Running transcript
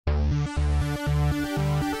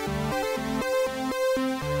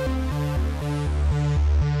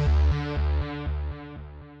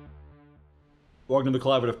Welcome to the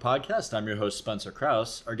Collaborative Podcast. I'm your host, Spencer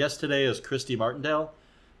Krause. Our guest today is Kristi Martindale.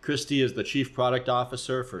 Kristi is the Chief Product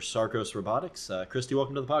Officer for Sarcos Robotics. Kristi,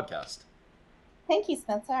 welcome to the podcast. Thank you,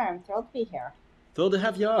 Spencer. I'm thrilled to be here. Thrilled to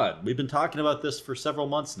have you on. We've been talking about this for several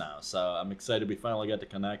months now, so I'm excited we finally got to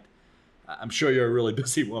connect. I'm sure you're a really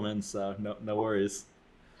busy woman, so no worries.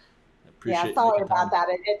 Yeah, sorry about that.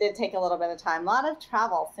 It did take a little bit of time. A lot of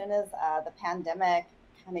travel. As soon as the pandemic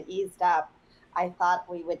kind of eased up, I thought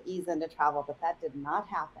we would ease into travel, but that did not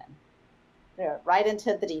happen. Right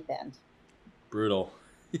into the deep end. Brutal.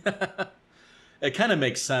 Yeah. It kind of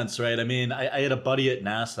makes sense, right? I mean, I had a buddy at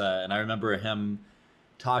NASA, and I remember him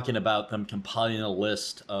talking about them compiling a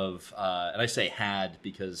list of, and I say had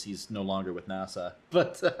because he's no longer with NASA,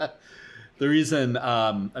 but the reason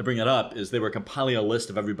I bring it up is they were compiling a list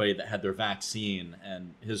of everybody that had their vaccine,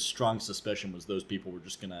 and his strong suspicion was those people were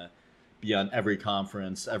just going to be on every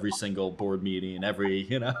conference, every single board meeting, every,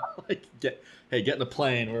 like get in the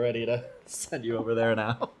plane. We're ready to send you over there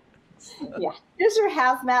now. Yeah. Here's your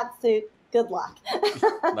hazmat suit. Good luck.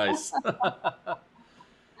 Nice.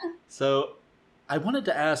 So I wanted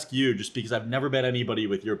to ask you, just because I've never met anybody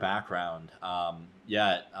with your background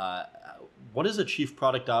yet, what does a chief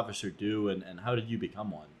product officer do, and how did you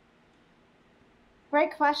become one?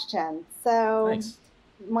 Great question. So Thanks.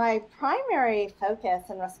 My primary focus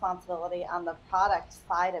and responsibility on the product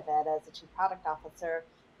side of it as a chief product officer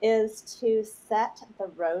is to set the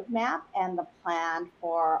roadmap and the plan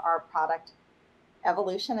for our product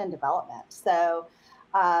evolution and development. So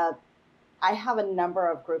I have a number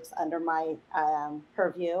of groups under my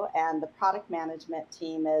purview, and the product management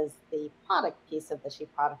team is the product piece of the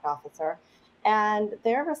chief product officer. And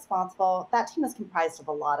they're responsible, that team is comprised of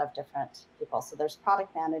a lot of different people. So there's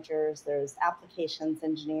product managers, there's applications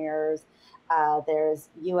engineers, there's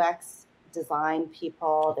UX design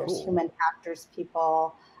people, there's human factors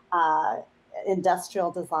people,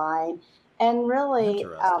 industrial design. And really,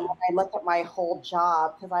 when I look at my whole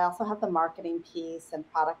job, because I also have the marketing piece and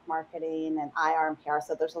product marketing and IR and PR,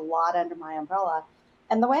 so there's a lot under my umbrella.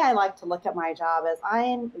 And the way I like to look at my job is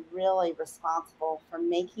I'm really responsible for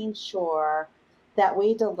making sure that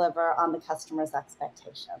we deliver on the customer's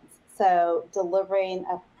expectations. So delivering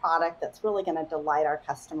a product that's really going to delight our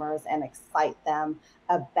customers and excite them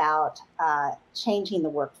about changing the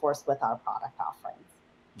workforce with our product offerings.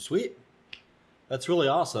 Sweet. That's really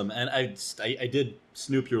awesome. And I did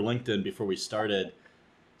snoop your LinkedIn before we started.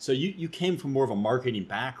 So you came from more of a marketing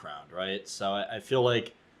background, right? So I feel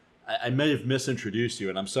like I may have misintroduced you,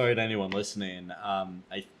 and I'm sorry to anyone listening.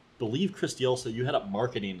 I believe, Kristi, also you head up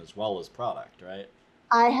marketing as well as product, right?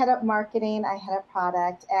 I head up marketing, I head up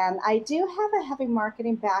product, and I do have a heavy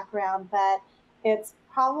marketing background, but it's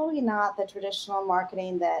probably not the traditional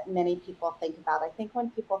marketing that many people think about. I think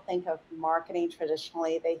when people think of marketing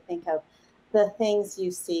traditionally, they think of the things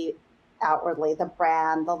you see outwardly, the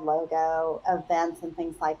brand, the logo, events, and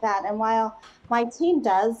things like that. And while my team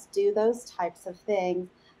does do those types of things,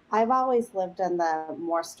 I've always lived in the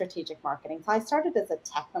more strategic marketing. So I started as a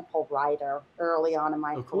technical writer early on in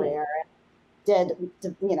my career.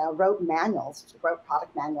 Wrote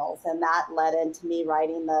product manuals, and that led into me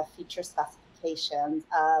writing the feature specifications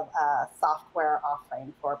of a software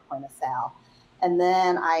offering for point of sale. And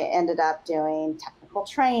then I ended up doing technical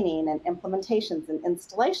training and implementations and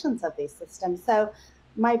installations of these systems. So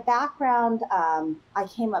my background, I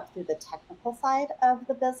came up through the technical side of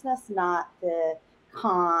the business, not the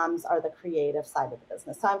comms or the creative side of the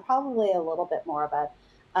business. So I'm probably a little bit more of an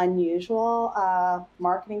unusual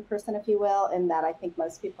marketing person, if you will, in that I think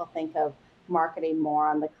most people think of marketing more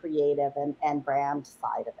on the creative and brand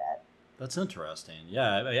side of it. That's interesting.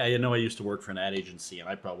 Yeah, I know I used to work for an ad agency, and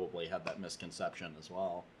I probably had that misconception as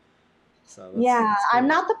well. So that's I'm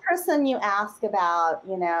not the person you ask about,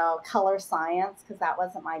 color science, because that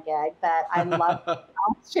wasn't my gig, but I love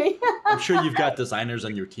technology. I'm sure you've got designers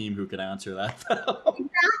on your team who could answer that.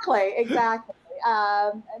 Exactly.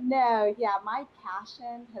 My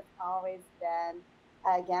passion has always been,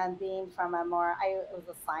 again, being from I was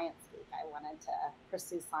a science geek. I wanted to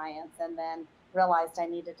pursue science, and then realized I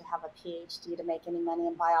needed to have a PhD to make any money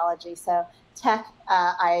in biology. So tech,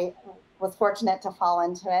 I was fortunate to fall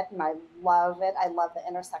into it, and I love it. I love the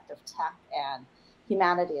intersect of tech and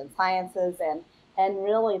humanity and sciences, and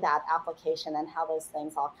really that application and how those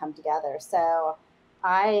things all come together. So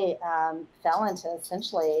I fell into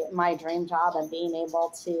essentially my dream job and being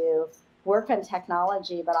able to work in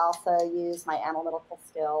technology, but also use my analytical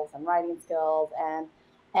skills and writing skills and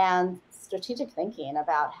strategic thinking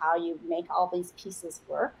about how you make all these pieces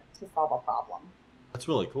work to solve a problem. That's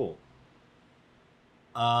really cool.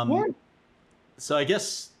 Yeah. So I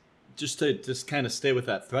guess just to kind of stay with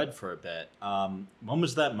that thread for a bit, when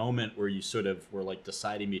was that moment where you sort of were like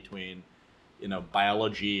deciding between,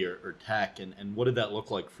 biology or tech, and what did that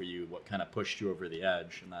look like for you? What kind of pushed you over the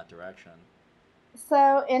edge in that direction?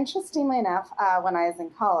 So interestingly enough, when I was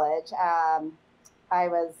in college, I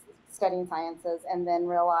was studying sciences and then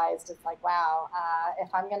realized it's like, wow,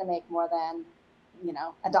 if I'm going to make more than,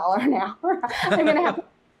 $1 an hour, I'm going to have a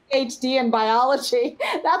PhD in biology.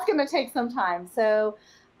 That's going to take some time. So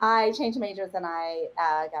I changed majors and I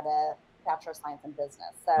got a Bachelor of Science in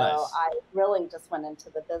Business. So Nice. I really just went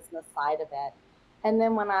into the business side of it. And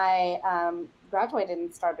then when I graduated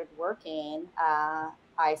and started working,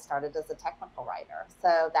 I started as a technical writer.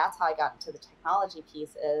 So that's how I got into the technology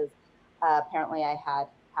piece is apparently I had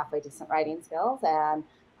halfway decent writing skills and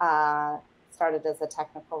started as a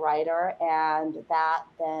technical writer. And that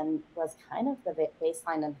then was kind of the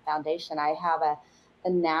baseline and the foundation. I have a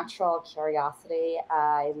natural curiosity.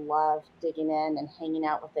 I love digging in and hanging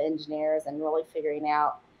out with the engineers and really figuring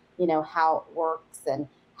out, how it works and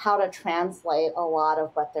how to translate a lot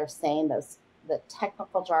of what they're saying, the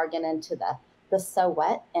technical jargon into the so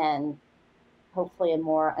what and hopefully in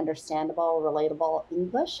more understandable, relatable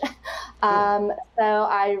English. Cool. So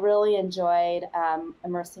I really enjoyed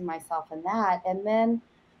immersing myself in that. And then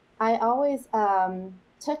I always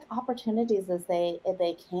took opportunities as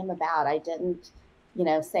they came about. I didn't,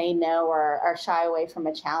 say no or shy away from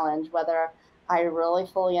a challenge, whether I really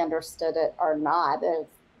fully understood it or not.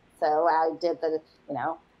 So I did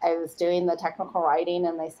I was doing the technical writing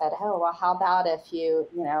and they said, oh, well, how about if you,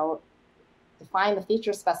 define the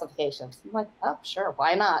feature specifications? I'm like, oh, sure,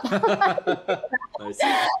 why not? Nice.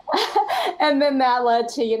 And then that led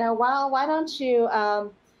to, well, why don't you,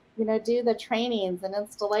 do the trainings and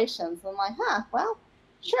installations? I'm like, well,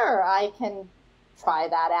 sure, I can try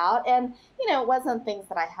that out. And, it wasn't things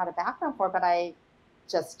that I had a background for, but I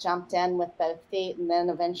just jumped in with both feet. And then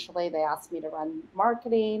eventually they asked me to run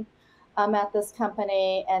marketing at this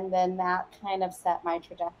company. And then that kind of set my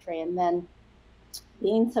trajectory. And then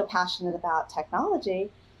being so passionate about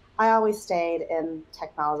technology, I always stayed in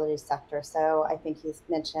technology sector. So I think you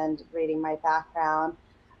mentioned reading my background.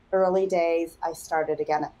 Early days, I started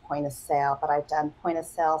again at point of sale, but I've done point of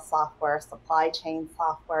sale software, supply chain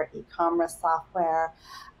software, e-commerce software,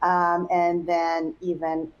 and then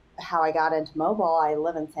even how I got into mobile. I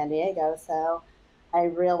live in San Diego, so I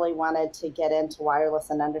really wanted to get into wireless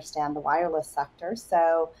and understand the wireless sector.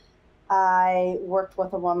 So I worked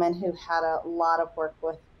with a woman who had a lot of work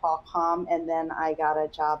with Qualcomm, and then I got a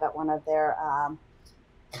job at one of their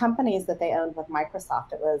companies that they owned with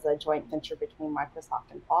Microsoft. It was a joint venture between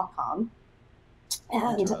Microsoft and Qualcomm.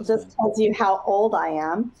 And this tells you how old I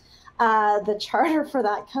am. The charter for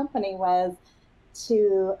that company was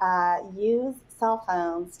to use cell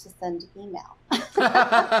phones to send email.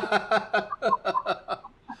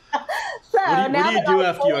 So what do you do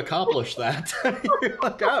after you accomplish that? You're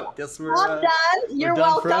like, oh, guess we're done. You're done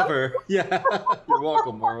welcome. forever. Yeah, you're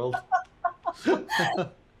welcome, world.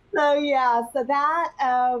 So yeah, so that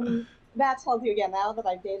tells you again now that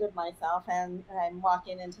I've dated myself and I'm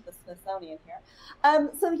walking into the Smithsonian here.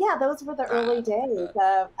 So yeah, those were the early days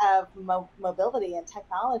of mobility and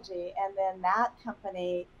technology, and then that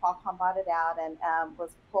company Qualcomm bought it out and was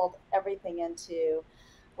pulled everything into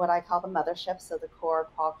what I call the mothership, so the core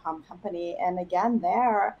Qualcomm company. And again,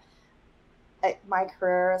 there, my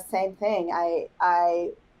career, same thing.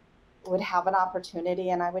 I would have an opportunity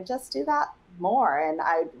and I would just do that more. And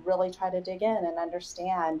I'd really try to dig in and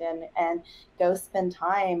understand and go spend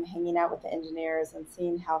time hanging out with the engineers and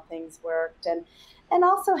seeing how things worked. And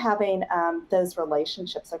also having those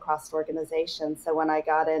relationships across organizations. So when I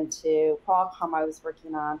got into Qualcomm, I was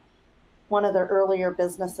working on one of their earlier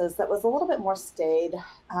businesses that was a little bit more staid. It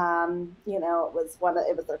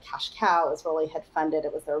was their cash cow. It was really had funded.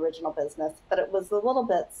 It was their original business, but it was a little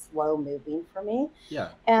bit slow moving for me.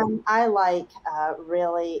 Yeah. And I like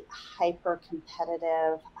really hyper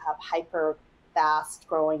competitive, hyper fast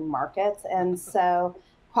growing markets. And so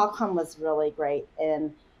Qualcomm was really great.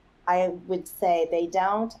 And I would say they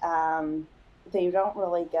don't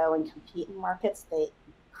really go and compete in markets. They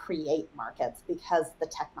create markets because the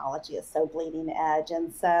technology is so bleeding edge.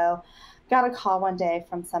 And so got a call one day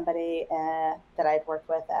from somebody that I'd worked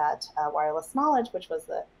with at Wireless Knowledge, which was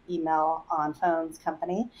the email on phones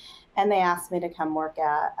company. And they asked me to come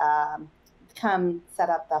set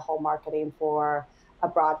up the whole marketing for a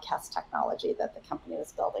broadcast technology that the company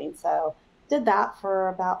was building. So did that for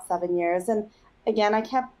about 7 years. And again,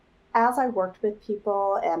 as I worked with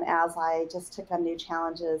people and as I just took on new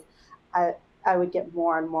challenges, I would get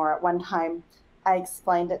more and more. At one time, I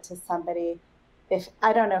explained it to somebody.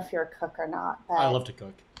 I don't know if you're a cook or not, but I love to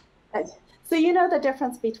cook. So you know the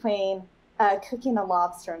difference between cooking a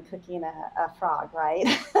lobster and cooking a frog, right?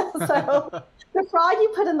 So the frog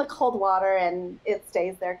you put in the cold water and it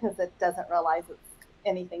stays there because it doesn't realize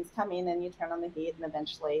anything's coming, and you turn on the heat and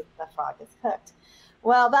eventually the frog is cooked.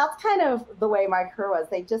 Well, that's kind of the way my career was.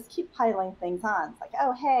 They just keep piling things on. It's like,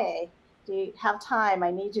 oh, hey, do you have time? I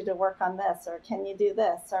need you to work on this, or can you do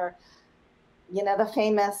this? Or, the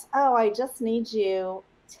famous, oh, I just need you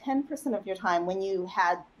 10% of your time when you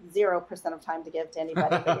had 0% of time to give to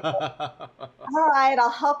anybody. But you're like, all right, I'll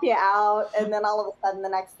help you out. And then all of a sudden, the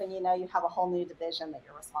next thing you know, you have a whole new division that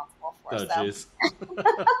you're responsible for. Oh, jeez.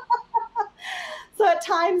 So at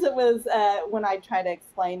times it was when I try to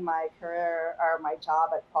explain my career or my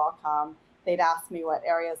job at Qualcomm, they'd ask me what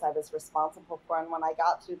areas I was responsible for. And when I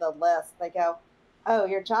got through the list, they go, oh,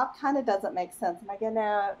 your job kind of doesn't make sense. And I go,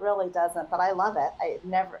 no, it really doesn't, but I love it.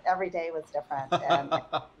 Every day was different and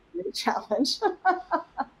a new challenge.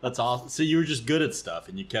 That's awesome. So you were just good at stuff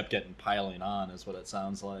and you kept getting piling on is what it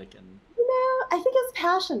sounds like. And I think it's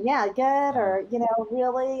passion. Yeah, good. Or,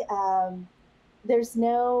 really, there's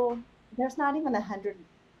not even 100%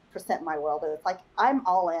 in my world. It's like, I'm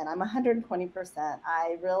all in. I'm 120%.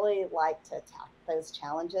 I really like to attack those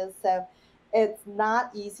challenges. So it's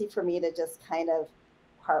not easy for me to just kind of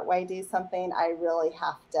partway do something. I really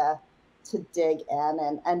have to dig in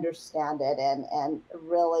and understand it and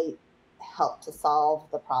really help to solve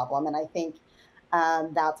the problem. And I think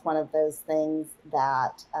that's one of those things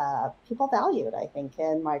that people valued, I think,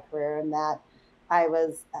 in my career, and that I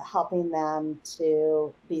was helping them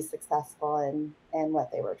to be successful in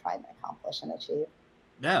what they were trying to accomplish and achieve.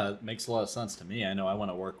 yeah, it makes a lot of sense to me. I know I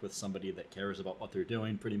want to work with somebody that cares about what they're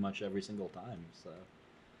doing pretty much every single time. So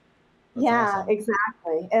that's Yeah, awesome.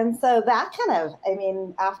 exactly. And so that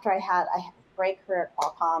after I had a great career at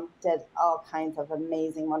Qualcomm, did all kinds of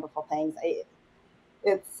amazing, wonderful things.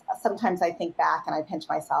 It's sometimes I think back and I pinch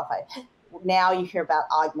myself. Now you hear about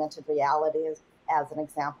augmented reality as an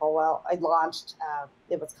example. Well, I launched,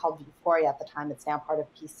 it was called Euphoria at the time. It's now part of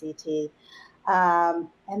PCT.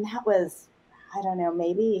 And that was, I don't know,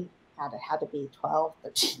 maybe God, it had to be 12,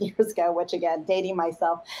 13 years ago, which again, dating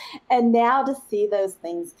myself. And now to see those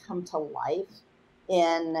things come to life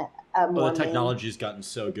in a Well, the more main. technology's gotten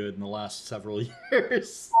so good in the last several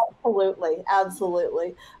years. Absolutely,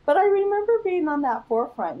 absolutely. But I remember being on that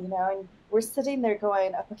forefront, and we're sitting there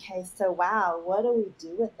going, okay, so wow, what do we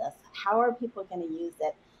do with this? How are people going to use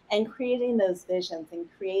it? And creating those visions and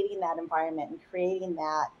creating that environment and creating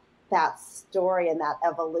that story and that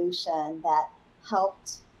evolution that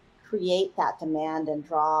helped create that demand and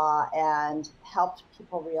draw and helped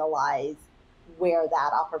people realize where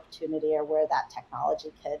that opportunity or where that technology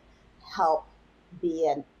could help be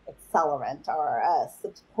an accelerant or a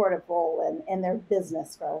supportive role in their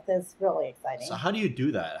business growth is really So exciting. how do you do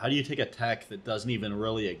that? How do you take a tech that doesn't even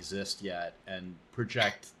really exist yet and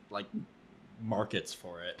project like markets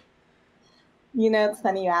for it? It's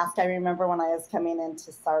funny you ask. I remember when I was coming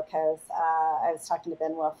into Sarcos, I was talking to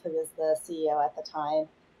Ben Wolf, who was the CEO at the time,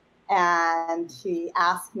 and he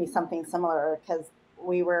asked me something similar because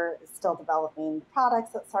we were still developing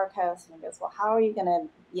products at Sarcos, and he goes, well, how are you going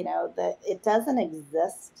to, it doesn't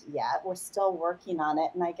exist yet, we're still working on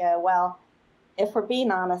it. And I go, well, if we're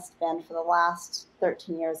being honest, Ben, for the last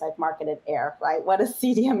 13 years I've marketed air, right? What is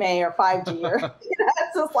CDMA or 5G? Or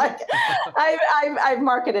it's just like I've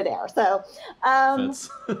marketed air. So That um,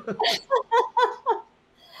 fits.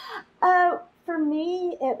 for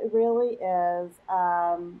me it really is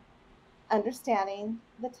understanding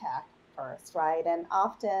the tech first, right? And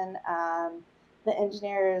often the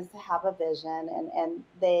engineers have a vision and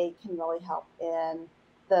they can really help in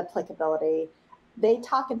the applicability. They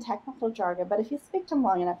talk in technical jargon, but if you speak to them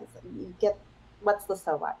long enough, you get what's the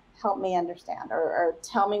so what? Help me understand, or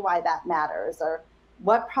tell me why that matters, or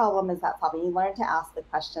what problem is that solving? You learn to ask the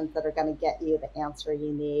questions that are going to get you the answer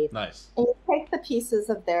you need. Nice. And you take the pieces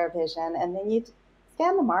of their vision and then you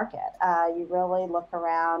scan the market. You really look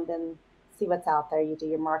around and see what's out there. You do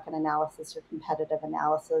your market analysis, your competitive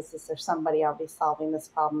analysis. Is there somebody already solving this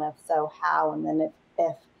problem? If so, how? And then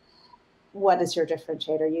if what is your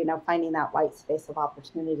differentiator? Finding that white space of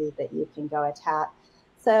opportunity that you can go attack.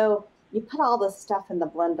 So you put all this stuff in the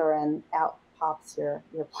blender and out pops your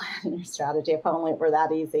plan and your strategy. If only it were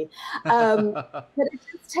that easy. But it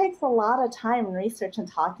just takes a lot of time and research and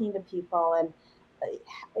talking to people, and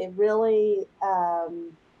it really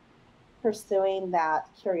pursuing that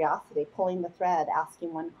curiosity, pulling the thread,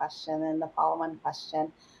 asking one question and the follow-on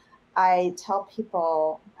question. I tell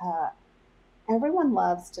people everyone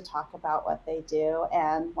loves to talk about what they do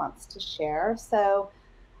and wants to share. So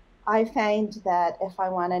I find that if I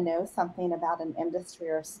want to know something about an industry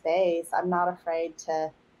or space, I'm not afraid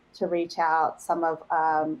to reach out. Some of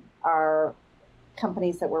our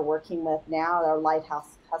companies that we're working with now, our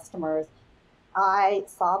lighthouse customers, I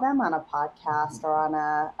saw them on a podcast or on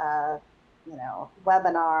a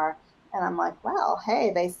webinar, and I'm like, well,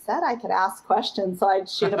 hey, they said I could ask questions, so I'd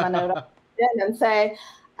shoot them a note and say,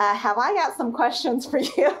 have I got some questions for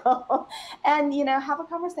you? And have a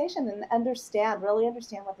conversation and really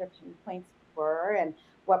understand what their pain points were and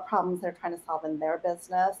what problems they're trying to solve in their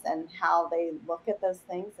business and how they look at those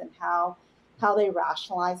things and how they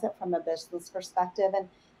rationalize it from a business perspective,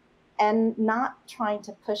 and not trying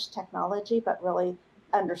to push technology, but really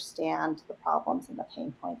understand the problems and the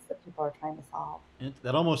pain points that people are trying to solve.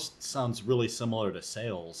 That almost sounds really similar to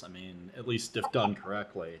sales. I mean, at least if done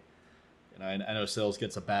correctly. I know sales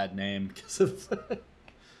gets a bad name because of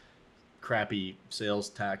crappy sales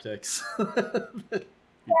tactics.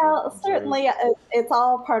 Well, certainly it's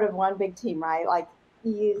all part of one big team, right? Like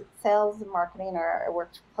sales and marketing are work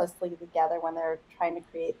closely together when they're trying to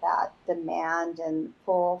create that demand and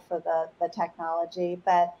pull for the technology.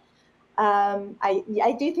 But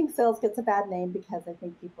I do think sales gets a bad name because I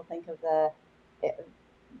think people think of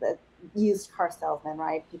the used car salesman,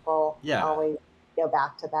 right? People always go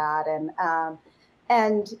back to that,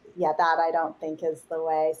 and yeah, that I don't think is the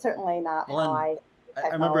way. Certainly not how I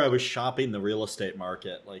remember I was shopping the real estate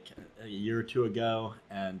market like a year or two ago,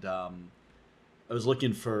 and I was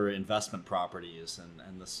looking for investment properties,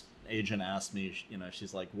 and this agent asked me,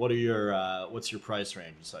 she's like, what's your price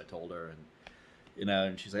range? And so I told her, and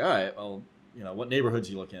and she's like, all right, well, what neighborhoods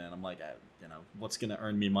are you looking at? I'm like, what's going to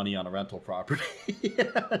earn me money on a rental property?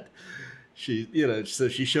 She, so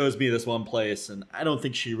she shows me this one place, and I don't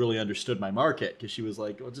think she really understood my market, because she was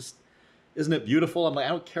like, well, just, isn't it beautiful? I'm like, I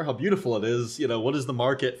don't care how beautiful it is. What does the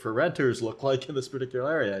market for renters look like in this particular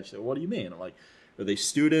area? And she said, what do you mean? I'm like, are they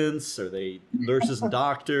students? Are they nurses and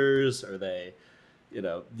doctors? Are they,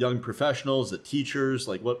 young professionals, the teachers?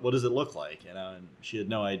 Like, what does it look like? And she had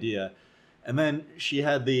no idea. And then she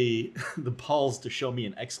had the balls to show me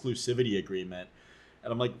an exclusivity agreement.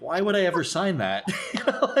 And I'm like, why would I ever sign that?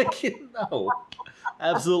 No,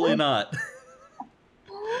 absolutely not.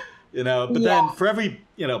 But then for every,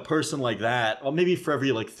 person like that, well, maybe for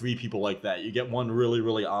every like 3 people like that, you get one really,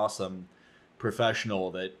 really awesome professional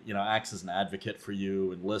that, acts as an advocate for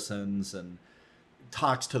you and listens and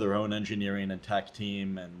talks to their own engineering and tech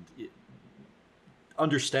team and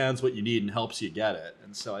understands what you need and helps you get it.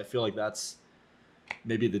 And so I feel like that's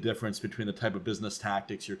maybe the difference between the type of business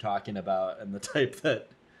tactics you're talking about and the type that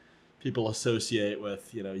people associate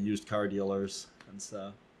with, used car dealers and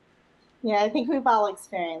stuff. Yeah, I think we've all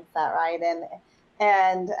experienced that, right?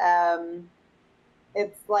 And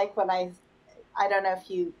it's like when I don't know if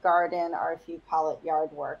you garden or if you call it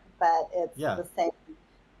yard work, but it's the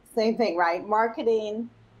same thing, right? Marketing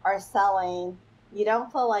or selling, you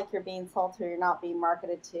don't feel like you're being sold to, or you're not being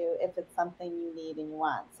marketed to if it's something you need and you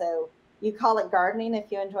want. So you call it gardening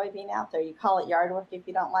if you enjoy being out there. You call it yard work if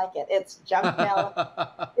you don't like it. It's junk mail.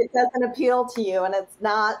 It doesn't appeal to you, and it's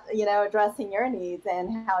not, addressing your needs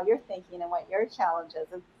and how you're thinking and what your challenge is.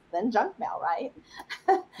 It's then junk mail, right?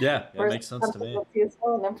 Yeah, it makes sense to me. It's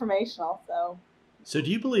useful and informational. So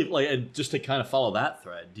do you believe, like, and just to kind of follow that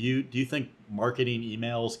thread, do you think marketing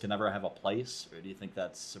emails can ever have a place, or do you think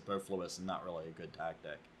that's superfluous and not really a good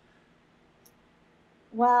tactic?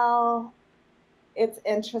 Well, it's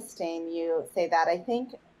interesting you say that. I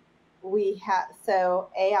think so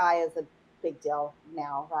AI is a big deal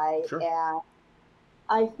now, right? Sure. And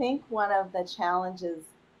I think one of the challenges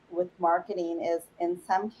with marketing is, in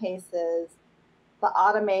some cases, the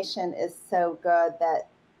automation is so good that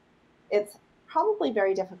it's probably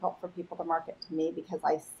very difficult for people to market to me because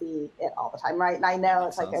I see it all the time, right? And I know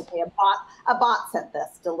it's like, okay, a bot sent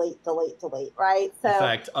this, delete, right? So in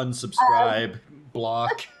fact, unsubscribe,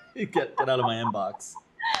 block, get out of my inbox.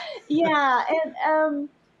 Yeah, and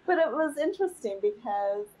but it was interesting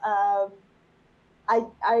because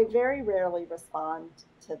I very rarely respond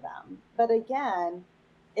to them. But again,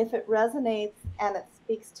 if it resonates and it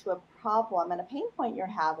speaks to a problem and a pain point you're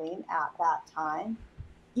having at that time,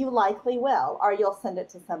 you likely will, or you'll send it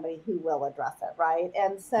to somebody who will address it, right?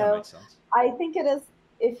 And so I think it is,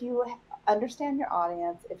 if you understand your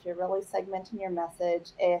audience, if you're really segmenting your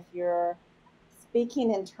message, if you're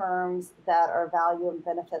speaking in terms that are value and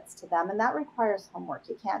benefits to them, and that requires homework.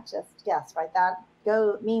 You can't just guess, right? That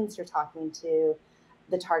means you're talking to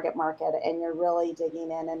the target market and you're really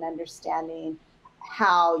digging in and understanding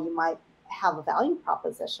how you might have a value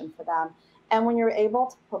proposition for them. And when you're able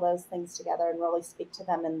to pull those things together and really speak to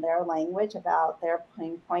them in their language about their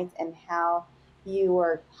pain points and how you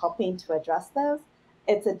are helping to address those,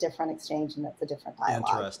 it's a different exchange and it's a different dialogue.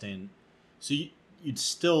 Interesting. So you'd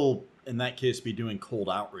still, in that case, be doing cold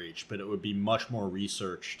outreach, but it would be much more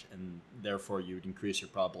researched, and therefore you would increase your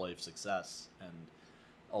probability of success, and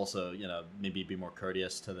also, maybe be more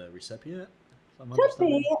courteous to the recipient. Could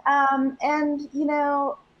be. And,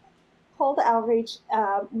 cold outreach,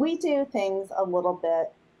 we do things a little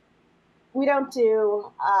bit. We don't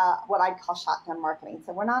do what I'd call shotgun marketing.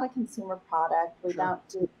 So we're not a consumer product. We Sure. don't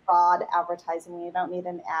do broad advertising. We don't need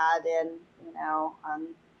an ad in, on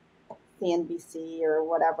CNBC or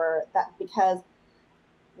whatever, that because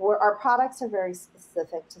our products are very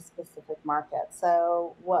specific to specific markets.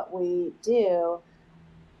 So what we do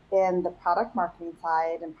in the product marketing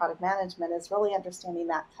side and product management is really understanding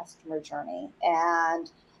that customer journey.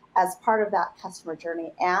 And as part of that customer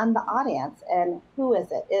journey and the audience, and who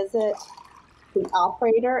is it? Is it the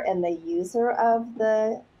operator and the user of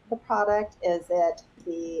the product? Is it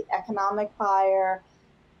the economic buyer?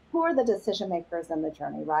 Who are the decision makers in the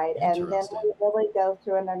journey, right? And then we really go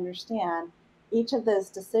through and understand each of those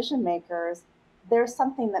decision makers, there's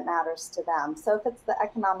something that matters to them. So if it's the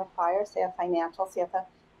economic buyer, say a financial CFO,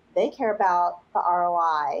 they care about the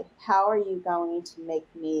ROI. How are you going to make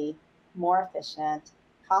me more efficient,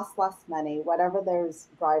 cost less money, whatever those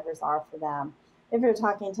drivers are for them. If you're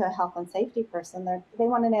talking to a health and safety person, they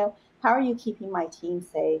want to know, how are you keeping my team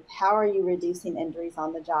safe? How are you reducing injuries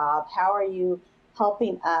on the job? How are you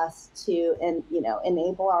helping us to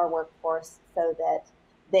enable our workforce so that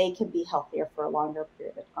they can be healthier for a longer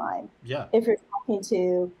period of time? Yeah. If you're talking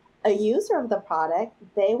to a user of the product,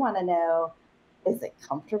 they want to know, is it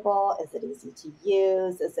comfortable? Is it easy to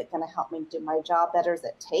use? Is it going to help me do my job better? Is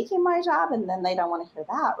it taking my job? And then they don't want to hear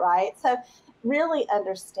that, right? So really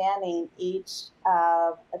understanding each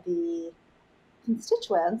of the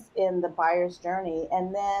constituents in the buyer's journey.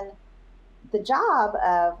 And then the job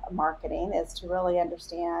of marketing is to really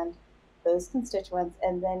understand those constituents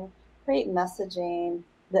and then create messaging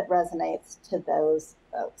that resonates to those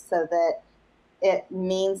folks so that it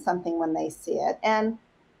means something when they see it. And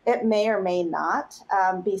it may or may not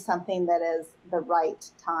be something that is the right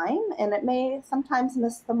time, and it may sometimes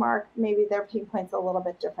miss the mark. Maybe their pain point's a little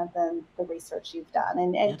bit different than the research you've done.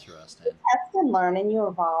 And Interesting. You test and learn and you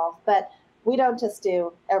evolve, but we don't just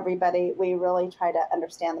do everybody. We really try to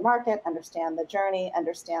understand the market, understand the journey,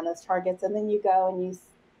 understand those targets, and then you go and you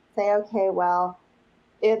say, okay, well,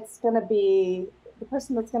 it's going to be the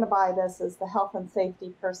person that's going to buy this is the health and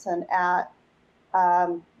safety person at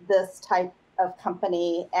this type of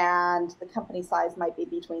company, and the company size might be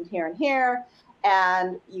between here and here,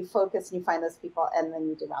 and you focus and you find those people, and then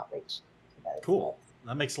you do outreach to those. Cool.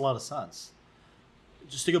 That makes a lot of sense.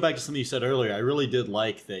 Just to go back to something you said earlier, I really did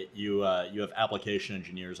like that you have application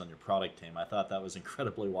engineers on your product team. I thought that was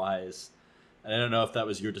incredibly wise. And I don't know if that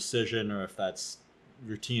was your decision or if that's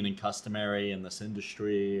routine and customary in this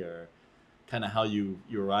industry, or kind of how you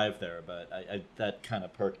arrived there, but that kind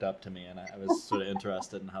of perked up to me, and I was sort of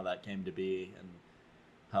interested in how that came to be and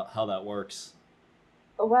how that works.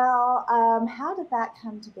 Well, how did that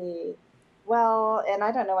come to be? Well, and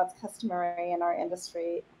I don't know what's customary in our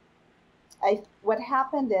industry. What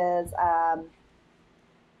happened is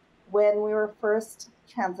when we were first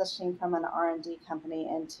transitioning from an R&D company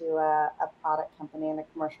into a product company and a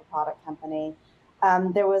commercial product company,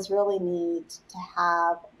 there was really need to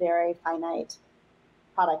have very finite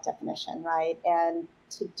product definition, right? And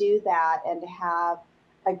to do that and to have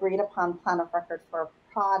agreed upon plan of record for a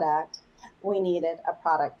product, we needed a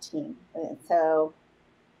product team. And so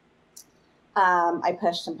I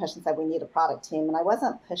pushed and pushed and said, we need a product team. And I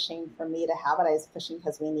wasn't pushing for me to have it. I was pushing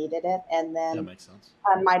because we needed it. And then that makes sense.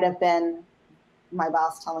 Might have been my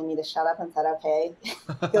boss telling me to shut up and said, okay,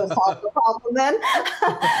 go solve the problem then.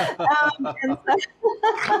 And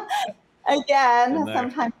so, again,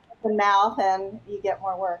 sometimes it's the mouth and you get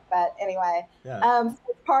more work. But anyway, yeah. So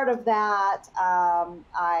part of that,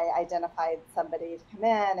 I identified somebody to come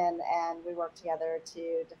in and we worked together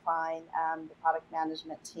to define the product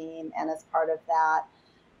management team. And as part of that,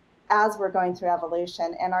 as we're going through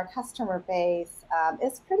evolution, and our customer base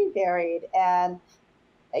is pretty varied. And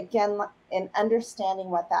again, in understanding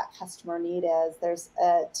what that customer need is, there's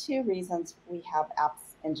two reasons we have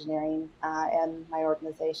apps engineering in my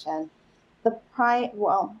organization.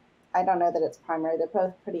 Well, I don't know that it's primary. They're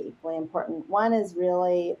both pretty equally important. One is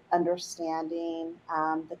really understanding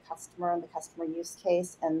the customer and the customer use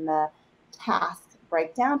case and the task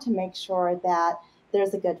breakdown to make sure that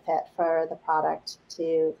there's a good fit for the product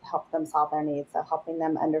to help them solve their needs. So helping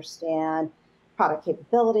them understand product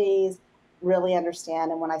capabilities, really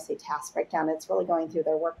understand. And when I say task breakdown, it's really going through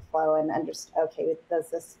their workflow and understand, okay, does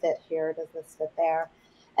this fit here? Does this fit there?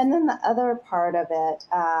 And then the other part of it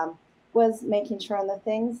was making sure on the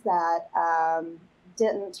things that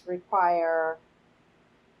didn't require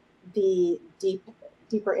the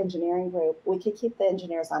deeper engineering group, we could keep the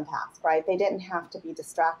engineers on task, right? They didn't have to be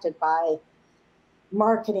distracted by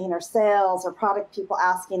marketing or sales or product people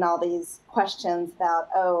asking all these questions about,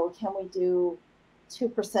 oh, can we do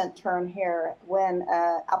 2% turn here, when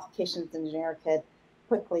an applications engineer could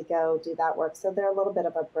quickly go do that work. So they're a little bit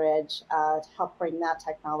of a bridge to help bring that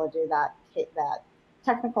technology, that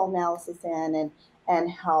technical analysis in, and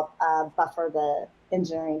help buffer the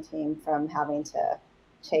engineering team from having to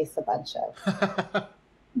chase a bunch of.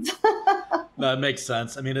 No, it makes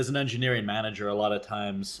sense. I mean, as an engineering manager, a lot of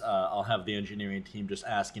times I'll have the engineering team just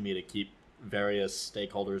asking me to keep various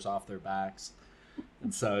stakeholders off their backs.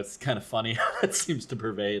 And so it's kind of funny how it seems to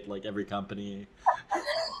pervade like every company.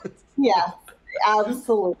 Yeah,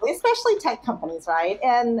 absolutely. Especially tech companies, right?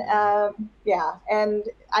 And yeah, and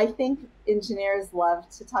I think engineers love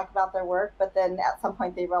to talk about their work, but then at some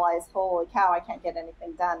point they realize, holy cow, I can't get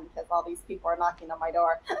anything done because all these people are knocking on my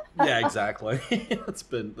door. Yeah, exactly. that's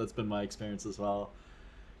been my experience as well.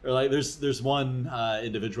 Or like there's one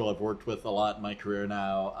individual I've worked with a lot in my career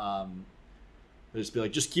now. They just be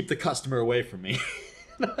like, just keep the customer away from me.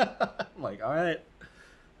 I'm like, all right,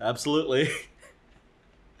 absolutely.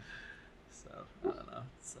 So I don't know.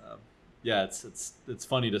 It's, yeah, it's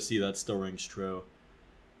funny to see that still rings true.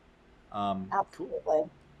 Cool. Absolutely.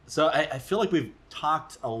 So I feel like we've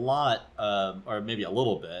talked a lot, or maybe a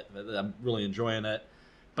little bit. I'm really enjoying it,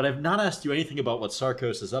 but I've not asked you anything about what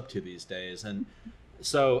Sarcos is up to these days. And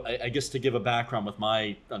so I guess to give a background with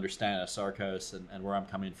my understanding of Sarcos and where I'm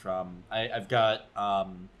coming from, I've got a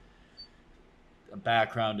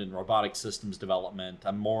background in robotic systems development.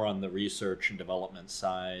 I'm more on the research and development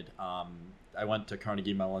side. I went to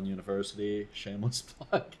Carnegie Mellon University, shameless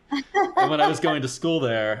plug. And when I was going to school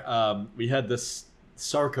there, we had this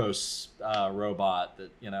Sarcos robot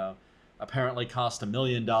that, apparently cost $1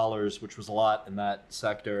 million, which was a lot in that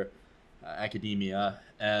sector, academia,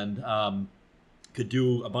 and could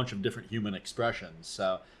do a bunch of different human expressions.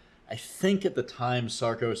 So I think at the time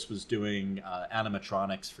Sarcos was doing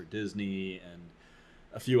animatronics for Disney and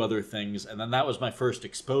a few other things, and then that was my first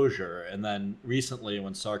exposure. And then recently,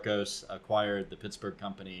 when Sarcos acquired the Pittsburgh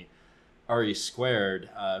company RE Squared,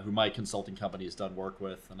 who my consulting company has done work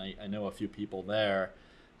with, and I know a few people there.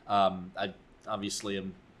 I obviously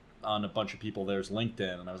am on a bunch of people there's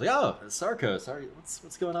LinkedIn, and I was like, oh, it's Sarcos,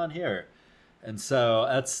 what's going on here? And so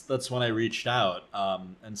that's when I reached out.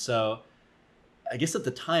 And so I guess at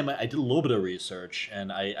the time I did a little bit of research,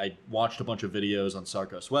 and I watched a bunch of videos on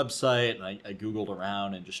Sarcos website, and I Googled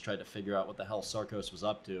around and just tried to figure out what the hell Sarcos was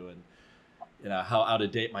up to, and how out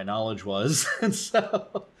of date my knowledge was. And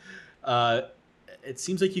so it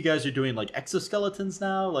seems like you guys are doing like exoskeletons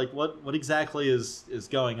now. Like what exactly is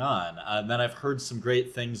going on? And then I've heard some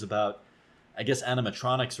great things about, I guess,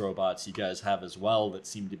 animatronics robots you guys have as well that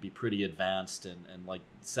seem to be pretty advanced and like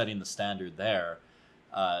setting the standard there.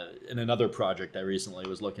 In another project I recently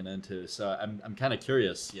was looking into. So I'm kind of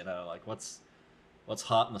curious, like what's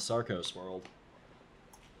hot in the Sarcos world?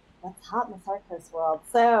 What's hot in the Sarcos world?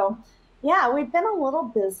 So, yeah, we've been a little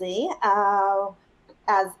busy.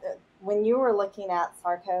 As when you were looking at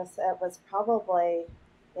Sarcos, it was probably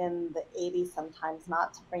in the 80s sometimes,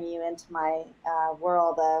 not to bring you into my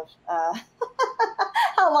world of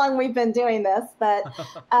how long we've been doing this, but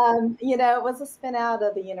it was a spin out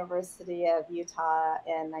of the University of Utah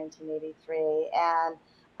in 1983,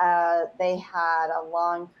 and they had a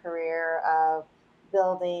long career of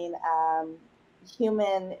building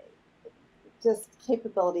human just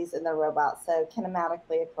capabilities in the robots, so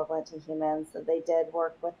kinematically equivalent to humans. So they did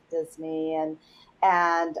work with Disney, and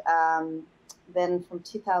then from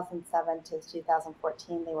 2007 to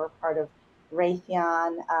 2014, they were part of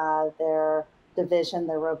Raytheon, their division,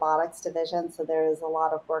 their robotics division. So there is a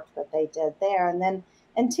lot of work that they did there. And then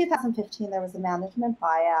in 2015, there was a management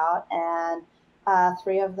buyout, and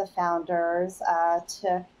three of the founders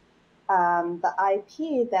took the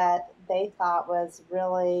IP that they thought was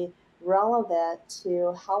really relevant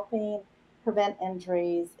to helping prevent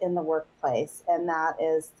injuries in the workplace, and that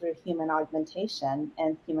is through human augmentation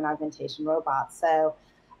and human augmentation robots. So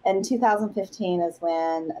in 2015 is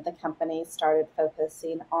when the company started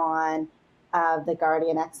focusing on the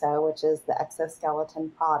Guardian Exo, which is the exoskeleton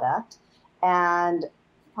product, and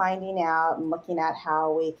finding out and looking at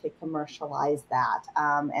how we could commercialize that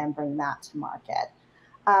and bring that to market.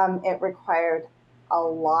 It required a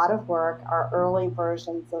lot of work. Our early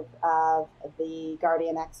versions of the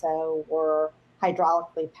Guardian XO were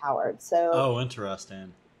hydraulically powered. So Oh,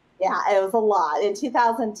 interesting. yeah, it was a lot. In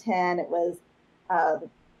 2010, it was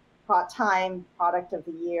Time Product of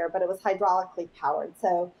the Year, but it was hydraulically powered.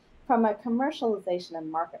 So from a commercialization and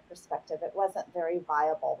market perspective, it wasn't very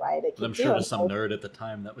viable, right? It But I'm could sure do to it. some nerd at the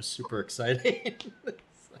time that was super exciting.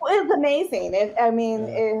 Well, it's amazing.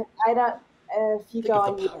 Yeah. I don't. If you Think go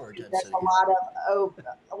of the on power YouTube, there's a density. lot of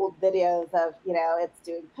old videos of it's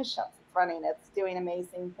doing push-ups, it's running, it's doing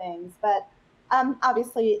amazing things. But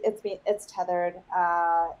obviously, it's tethered,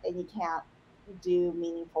 and you can't do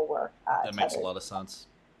meaningful work That makes a tethered. lot of sense.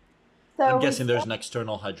 And I'm So we guessing there's an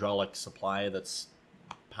external hydraulic supply that's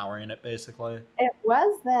powering it, basically. It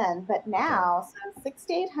was then, but Okay. now, so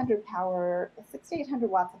 6,800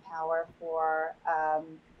 watts of power for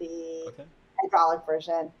the Okay. hydraulic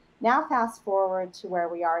version. Now, fast forward to where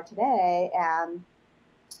we are today, and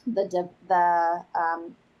the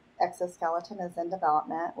exoskeleton is in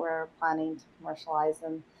development. We're planning to commercialize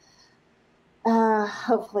them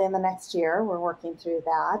hopefully in the next year. We're working through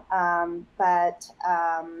that, but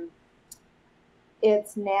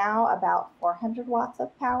it's now about 400 watts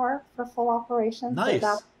of power for full operation. So that's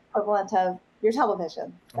Nice. equivalent of your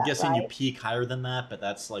television I'm set, guessing you right? peak higher than that, but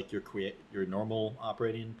that's like your normal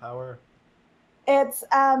operating power. It's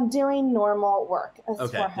doing normal work. It's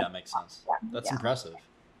Okay, 400 yeah, makes sense. watts. Yeah, That's yeah, impressive.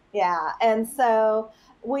 yeah. And so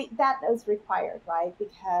that is required, right?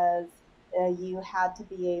 Because you had to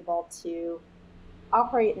be able to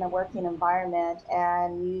operate in a working environment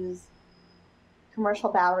and use commercial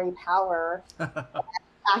battery power,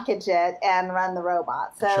 package it, and run the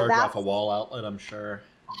robot. And So charge off a that's wall outlet, I'm sure.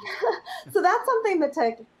 so that's something that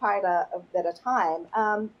took quite a bit of time.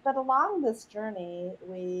 But along this journey,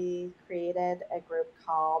 we created a group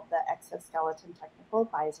called the Exoskeleton Technical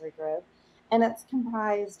Advisory Group, and it's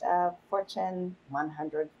comprised of Fortune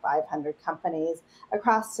 100, 500 companies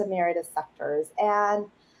across a myriad of sectors. And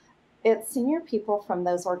it's senior people from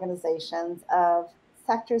those organizations of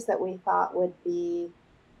sectors that we thought would be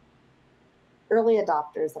early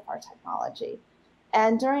adopters of our technology.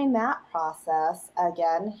 And during that process,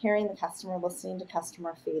 again, hearing the customer, listening to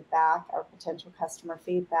customer feedback or potential customer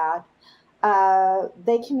feedback,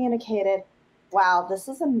 they communicated, wow, this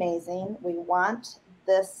is amazing. We want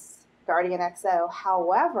this Guardian XO.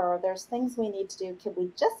 However, there's things we need to do. Could we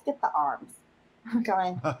just get the arms? I'm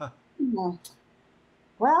going, hmm.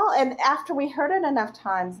 Well, and after we heard it enough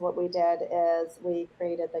times, what we did is we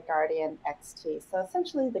created the Guardian XT. So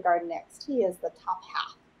essentially, the Guardian XT is the top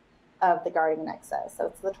half of the Guardian XO. So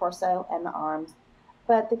it's the torso and the arms.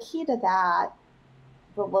 But the key to that,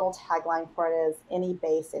 the little tagline for it is any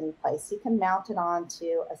base, any place. You can mount it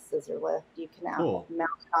onto a scissor lift. You can Cool. mount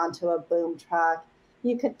it onto a boom truck.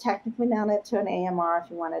 You could technically mount it to an AMR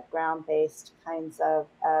if you wanted ground-based kinds of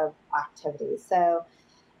activities. So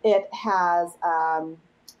it has,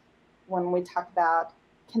 when we talk about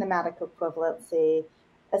kinematic equivalency,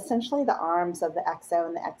 essentially the arms of the XO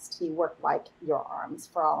and the XT work like your arms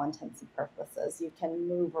for all intents and purposes. You can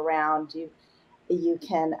move around. You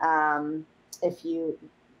can, if you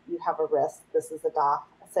have a wrist, this is a dock,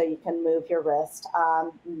 so you can move your wrist,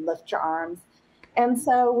 lift your arms. And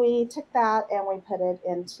so we took that and we put it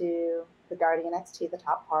into the Guardian XT, the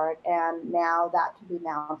top part, and now that can be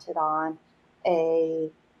mounted on a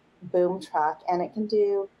boom truck, and it can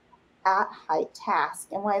do at height task.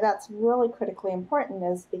 And why that's really critically important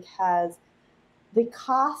is because the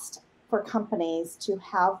cost for companies to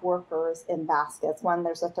have workers in baskets, one,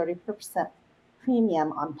 there's a 30%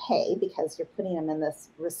 premium on pay because you're putting them in this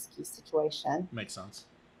risky situation. Makes sense.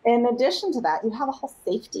 In addition to that, you have a whole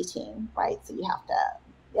safety team, right? So you have to,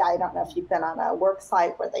 yeah, I don't know if you've been on a work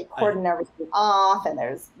site where they cordon everything off and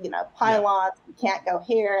there's, pylons, you can't go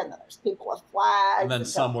here, and then there's people with flags. And then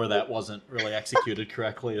some where that wasn't really executed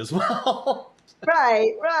correctly as well.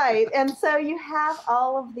 Right. And so you have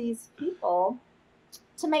all of these people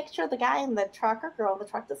to make sure the guy in the truck or girl in the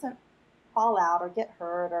truck doesn't fall out or get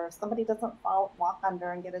hurt, or somebody doesn't walk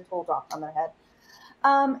under and get a tool dropped on their head.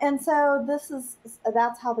 And so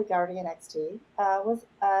that's how the Guardian XT was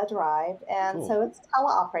derived. And Cool. so it's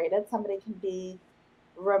teleoperated. Somebody can be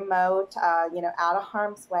remote, out of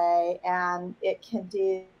harm's way, and it can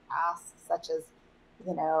do tasks such as,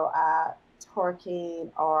 torquing,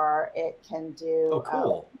 or it can do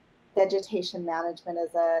cool. vegetation management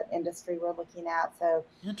as an industry we're looking at. So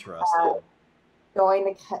interesting. Going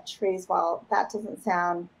to cut trees, while that doesn't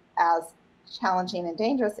sound as challenging and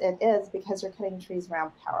dangerous, it is, because you're cutting trees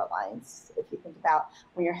around power lines. If you think about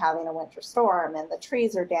when you're having a winter storm and the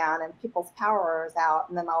trees are down and people's power is out,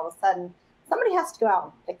 and then all of a sudden somebody has to go out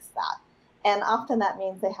and fix that. And often that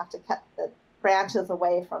means they have to cut the branches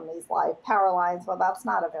away from these live power lines. Well, that's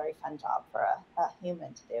not a very fun job for a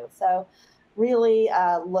human to do. So really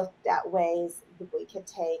looked at ways that we could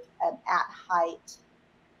take an at-height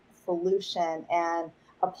solution and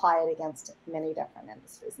apply it against many different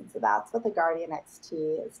industries. And so that's what the Guardian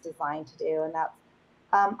XT is designed to do. And that's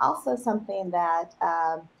also something that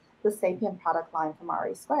the Sapien product line from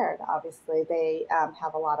RE Squared, obviously they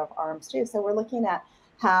have a lot of arms too. So we're looking at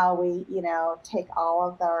how we, take all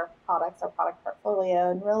of our products, our product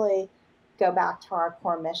portfolio, and really go back to our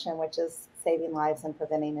core mission, which is saving lives and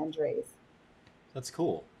preventing injuries. That's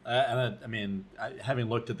cool. I mean, having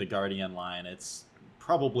looked at the Guardian line, it's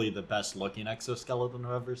probably the best looking exoskeleton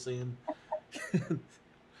I've ever seen.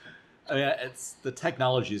 I mean, it's the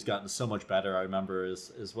technology's gotten so much better. I remember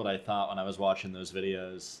is what I thought when I was watching those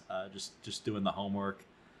videos, just doing the homework,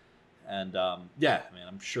 and yeah, I mean,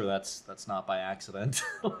 I'm sure that's not by accident.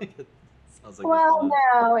 Like, it sounds like Well,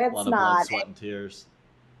 no, a it's lot of blood, not. sweat, and tears.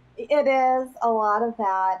 It is a lot of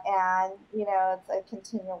that, and it's a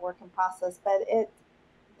continual work in process. But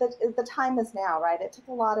the time is now, right? It took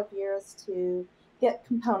a lot of years to get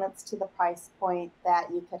components to the price point that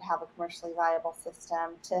you could have a commercially viable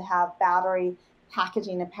system, to have battery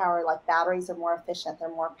packaging and power. Like batteries are more efficient, they're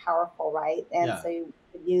more powerful, right? And Yeah, so you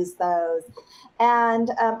could use those.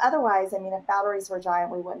 And otherwise, I mean, if batteries were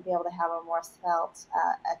giant, we wouldn't be able to have a more svelte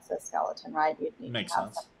exoskeleton, right? You'd need to makes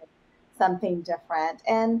have sense. something different.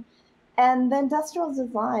 And the industrial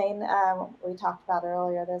design, we talked about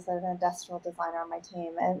earlier, there's an industrial designer on my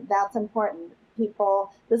team, and that's important.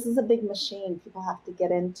 People, this is a big machine. People have to get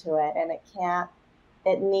into it, and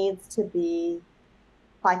it needs to be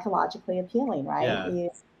psychologically appealing, right? Yeah, You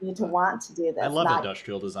need to uh, want to do I this, love not.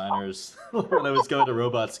 industrial designers. When I was going to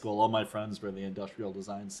robot school, all my friends were in the industrial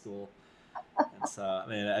design school. And so, I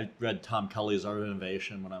mean, I read Tom Cully's Art of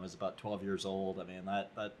Innovation when I was about 12 years old. I mean,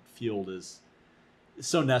 that field is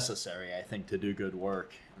so necessary, I think, to do good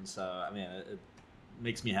work. And so, I mean, it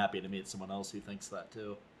makes me happy to meet someone else who thinks that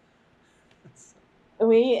too.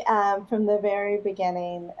 We, from the very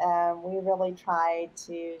beginning, we really tried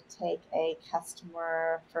to take a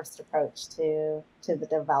customer first approach to the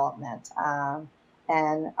development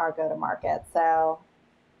and our go to market. So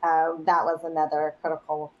that was another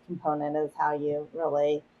critical component, is how you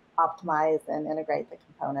really optimize and integrate the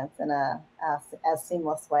components in as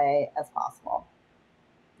seamless way as possible.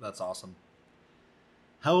 That's awesome.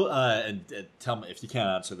 How and tell me if you can't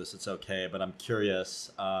answer this, it's okay. But I'm curious.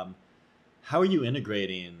 How are you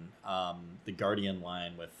integrating the Guardian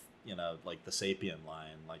line with like the Sapien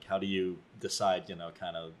line? Like, how do you decide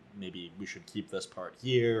kind of maybe we should keep this part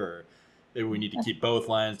here, or maybe we need to keep both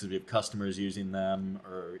lines because we have customers using them,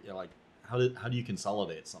 or like how do you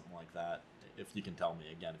consolidate something like that? If you can tell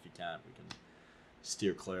me again, if you can't, we can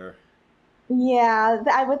steer clear. Yeah,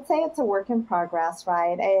 I would say it's a work in progress,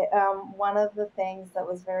 right? One of the things that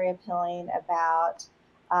was very appealing about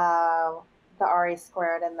uh, the RE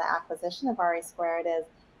squared and the acquisition of RE squared is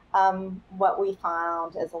what we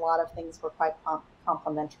found is a lot of things were quite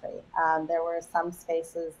complementary. There were some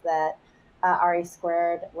spaces that RE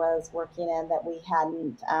squared was working in that we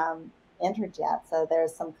hadn't entered yet. So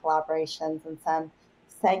there's some collaborations and some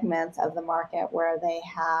segments of the market where they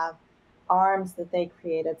have arms that they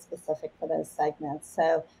created specific for those segments.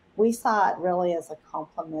 So we saw it really as a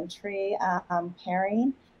complementary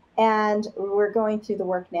pairing. And we're going through the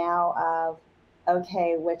work now of,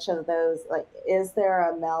 okay, which of those, like, is there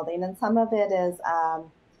a melding? And some of it is,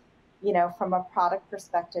 from a product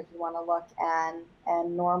perspective, you want to look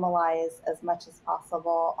and normalize as much as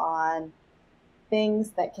possible on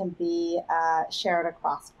things that can be shared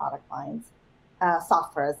across product lines.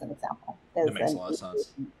 Software, as an example, That is makes a an lot of easy.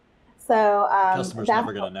 sense. So The customer's that's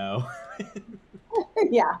never gonna know.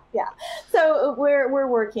 yeah, yeah. So we're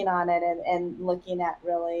working on it and looking at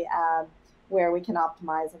really where we can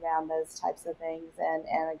optimize around those types of things, and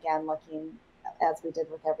again looking, as we did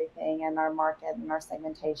with everything, in our market and our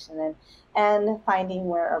segmentation, and finding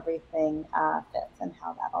where everything fits and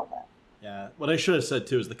how that'll live. Yeah, what I should have said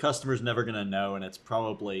too is the customer's never gonna know, and it's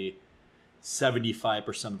probably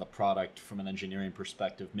 75% of the product from an engineering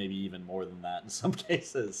perspective, maybe even more than that in some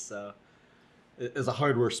cases. So, as a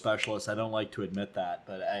hardware specialist, I don't like to admit that,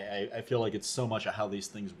 but I feel like it's so much of how these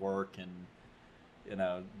things work, and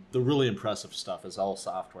the really impressive stuff is all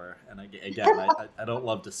software. And again, I don't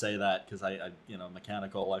love to say that because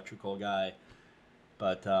mechanical, electrical guy,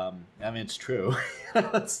 but I mean it's true.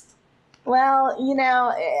 That's, Well,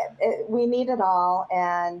 we need it all,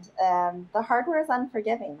 and the hardware is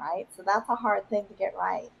unforgiving, right? So that's a hard thing to get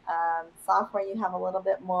right. Software, you have a little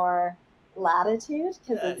bit more. latitude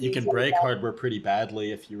because it's You can easier break to. hardware pretty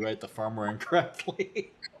badly if you write the firmware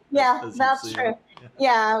incorrectly, Yeah, as you've that's seen. true.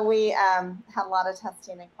 Yeah, we had a lot of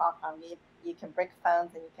testing in Qualcomm. You can brick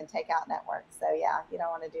phones and you can take out networks. So yeah, you don't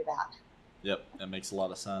want to do that. Yep, that makes a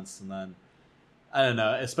lot of sense. And then I don't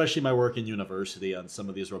know, especially my work in university on some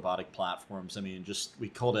of these robotic platforms. I mean, just we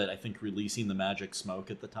called it, I think, releasing the magic smoke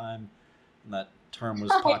at the time, and that term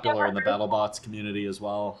was I popular in never the heard BattleBots community as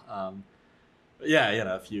well. But yeah,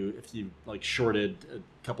 if you like shorted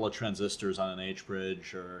a couple of transistors on an H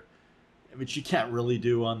bridge, or which you can't really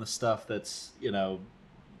do on the stuff that's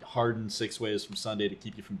hardened 6 ways from Sunday to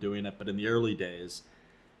keep you from doing it. But in the early days,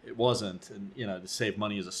 it wasn't, and to save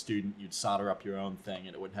money as a student, you'd solder up your own thing,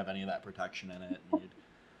 and it wouldn't have any of that protection in it, and you'd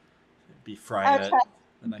be frying that. it Okay.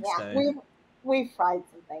 the next Yeah, day. we've fried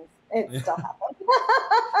some things. It Yeah, still happens.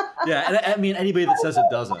 yeah, and I mean anybody that says it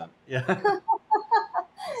doesn't, yeah.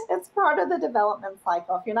 It's part of the development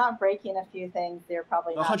cycle. If you're not breaking a few things, you're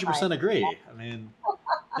probably not trying. 100% agree. I mean,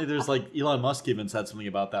 there's like Elon Musk even said something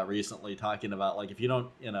about that recently, talking about like if you don't,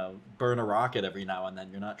 burn a rocket every now and then,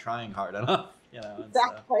 you're not trying hard enough. And so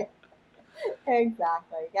Exactly.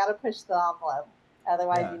 Exactly. You got to push the envelope.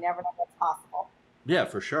 Otherwise, yeah, you never know what's possible. yeah,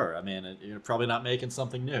 for sure. I mean, you're probably not making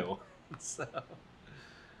something new, so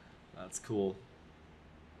that's cool.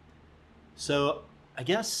 So I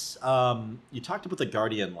guess you talked about the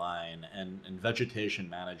Guardian line and vegetation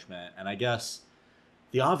management, and I guess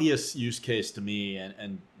the obvious use case to me,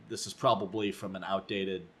 and this is probably from an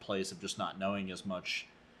outdated place of just not knowing as much.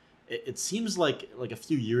 It seems like a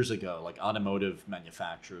few years ago, like automotive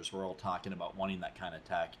manufacturers were all talking about wanting that kind of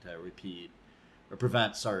tech to repeat or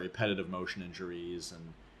prevent, sorry, repetitive motion injuries,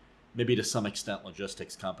 and maybe to some extent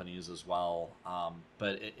logistics companies as well.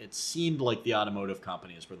 But it seemed like the automotive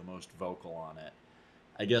companies were the most vocal on it.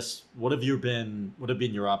 I guess what have been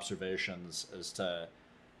your observations as to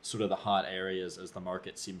sort of the hot areas as the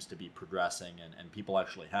market seems to be progressing, and people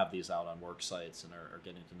actually have these out on work sites and are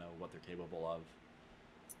getting to know what they're capable of?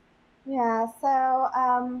 Yeah. So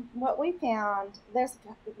what we found, there's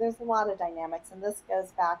a lot of dynamics, and this goes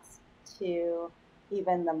back to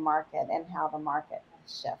even the market and how the market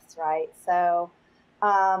shifts, right? So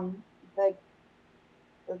um, the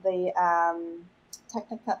the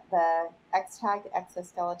the XTAG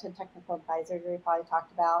exoskeleton technical advisory we probably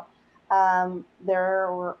talked about.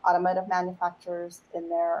 There were automotive manufacturers in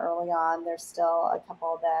there early on. There's still a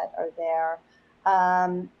couple that are there.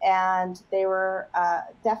 And they were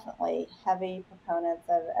definitely heavy proponents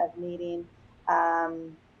of needing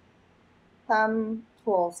um, some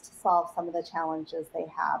tools to solve some of the challenges they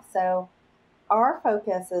have. So our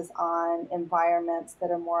focus is on environments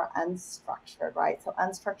that are more unstructured, right? So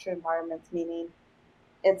unstructured environments meaning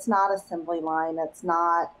it's not assembly line. It's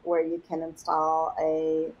not where you can install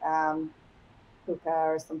a hookah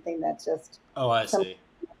or something that's just Oh, I some see.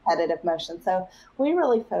 repetitive motion. So we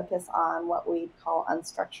really focus on what we call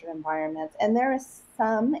unstructured environments. And there is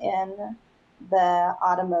some in the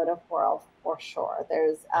automotive world for sure.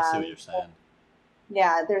 I see what you're saying.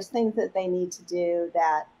 Yeah, there's things that they need to do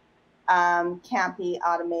that can't be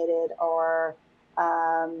automated or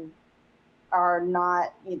um, are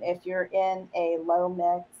not, if you're in a low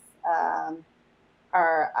mix um,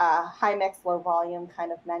 or a high mix, low volume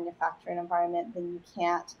kind of manufacturing environment, then you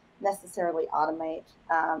can't necessarily automate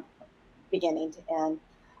beginning to end.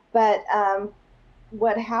 But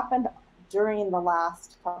what happened during the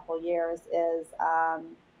last couple of years is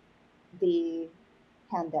the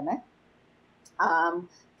pandemic. Um,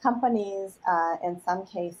 Companies, in some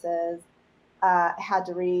cases, had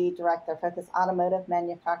to redirect their focus. Automotive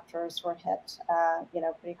manufacturers were hit,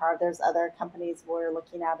 pretty hard. There's other companies we're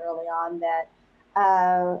looking at early on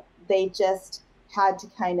that they just had to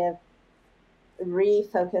kind of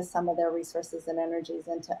refocus some of their resources and energies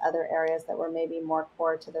into other areas that were maybe more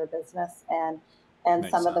core to their business and Makes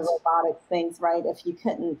some of the sense. robotic things, right? If you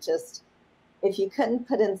couldn't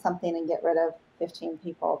put in something and get rid of 15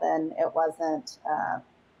 people, then it wasn't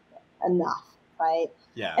enough, right?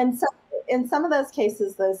 Yeah. And so in some of those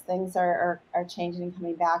cases, those things are changing and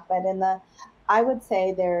coming back. But I would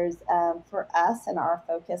say there's, for us and our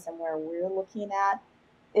focus and where we're looking at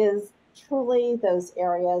is truly those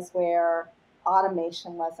areas where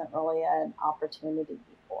automation wasn't really an opportunity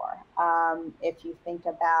before. If you think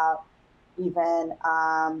about even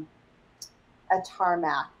a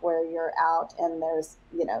tarmac where you're out and there's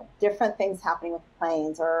different things happening with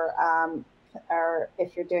planes or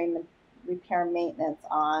if you're doing repair maintenance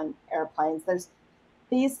on airplanes, there's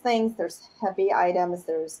these things, there's heavy items,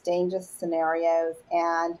 there's dangerous scenarios,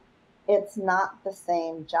 and it's not the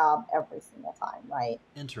same job every single time, right?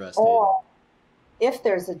 Interesting. Or if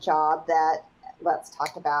there's a job that let's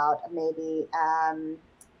talk about maybe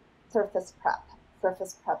surface prep.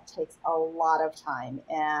 Surface prep takes a lot of time,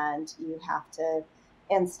 and you have to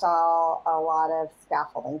install a lot of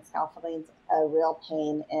scaffolding. Scaffolding's a real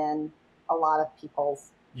pain in a lot of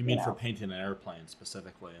people's, You mean for painting an airplane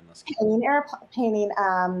specifically in this case? painting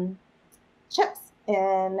ships,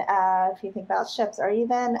 in if you think about ships, or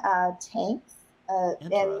even tanks, and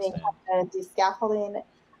they have to do scaffolding.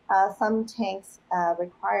 Some tanks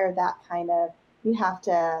require that kind of, you have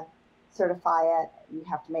to certify it. You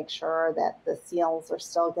have to make sure that the seals are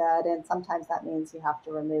still good. And sometimes that means you have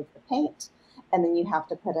to remove the paint, and then you have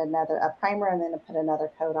to put a primer, and then to put another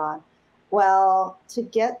coat on. Well, to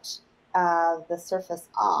get the surface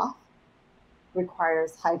off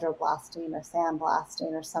requires hydroblasting or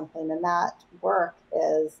sandblasting or something, and that work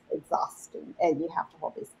is exhausting. And you have to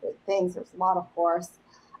hold these big things. There's a lot of force.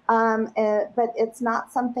 But it's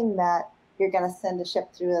not something that you're going to send a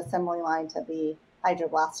ship through the assembly line to be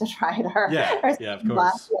hydroblasted, right? Yeah, of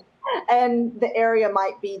course. And the area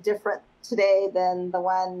might be different today than the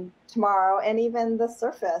one tomorrow. And even the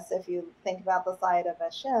surface, if you think about the side of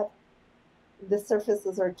a ship, the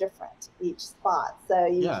surfaces are different each spot. So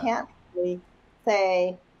you can't really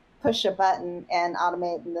say, push a button and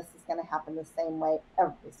automate, and this is going to happen the same way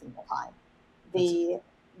every single time. The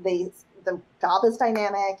job is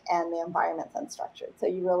dynamic, and the environment's unstructured. So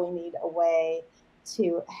you really need a way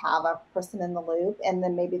to have a person in the loop. And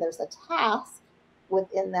then maybe there's a task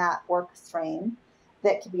within that work stream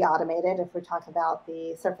that could be automated. If we talk about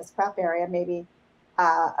the surface prep area, maybe,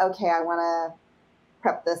 okay, I want to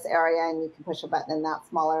prep this area, and you can push a button and that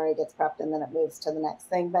small area gets prepped, and then it moves to the next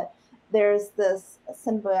thing. But there's this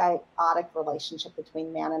symbiotic relationship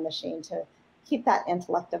between man and machine to keep that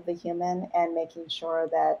intellect of the human, and making sure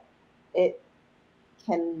that it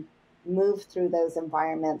can move through those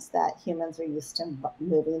environments that humans are used to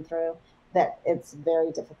moving through, that it's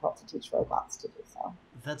very difficult to teach robots to do so.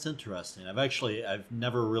 That's interesting. I've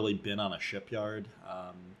never really been on a shipyard,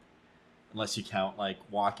 unless you count like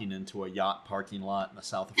walking into a yacht parking lot in the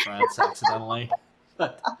south of France accidentally.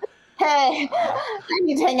 But hey, I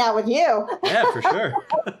need to hang out with you. Yeah, for sure.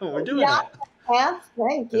 We're doing it. Yeah,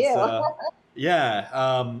 thank you.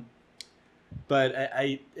 But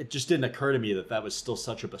it just didn't occur to me that was still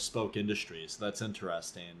such a bespoke industry. So that's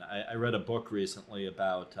interesting. I read a book recently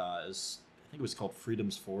about, I think it was called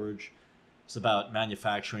Freedom's Forge. It's about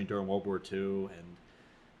manufacturing during World War II.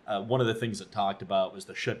 And one of the things it talked about was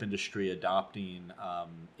the ship industry adopting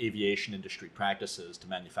aviation industry practices to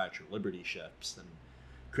manufacture Liberty ships, and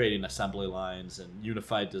creating assembly lines and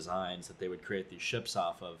unified designs that they would create these ships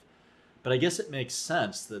off of. But I guess it makes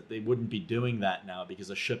sense that they wouldn't be doing that now,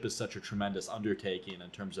 because a ship is such a tremendous undertaking in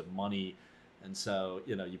terms of money. And so,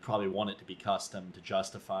 you probably want it to be custom to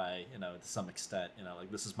justify, to some extent,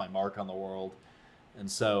 like, this is my mark on the world. And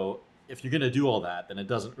so if you're going to do all that, then it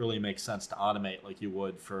doesn't really make sense to automate like you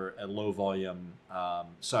would for a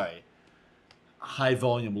high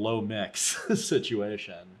volume, low mix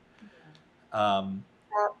situation.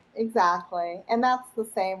 Exactly. And that's the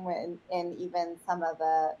same in even some of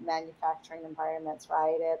the manufacturing environments,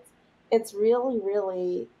 right? It's really,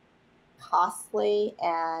 really costly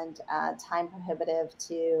and time prohibitive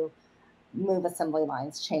to move assembly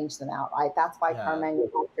lines, change them out, right? That's why car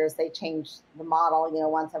manufacturers, they change the model,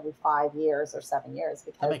 once every 5 years or 7 years,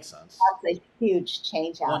 because that makes sense. That's a huge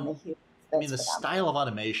change out in the huge. The style of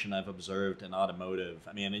automation I've observed in automotive,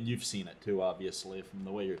 and you've seen it too, obviously, from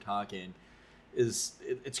the way you're talking, it's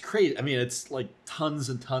crazy. It's like tons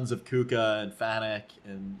and tons of KUKA and FANUC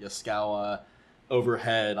and Yaskawa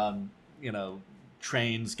overhead on,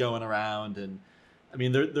 trains going around. And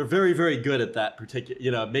they're very, very good at that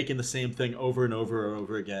particular, making the same thing over and over and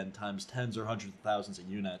over again, times tens or hundreds of thousands of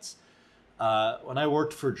units. When I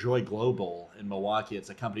worked for Joy Global in Milwaukee, it's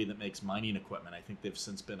a company that makes mining equipment. I think they've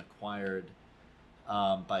since been acquired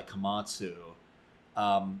by Komatsu.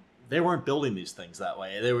 They weren't building these things that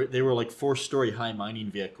way. They were like 4-story high mining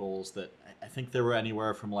vehicles that I think they were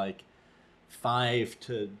anywhere from like $5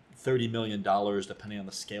 to $30 million, depending on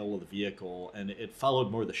the scale of the vehicle, and it followed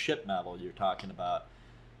more the ship model you're talking about.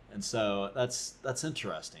 And so that's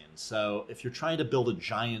interesting. So if you're trying to build a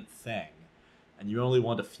giant thing, and you only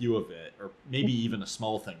want a few of it, or maybe even a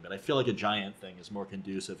small thing, but I feel like a giant thing is more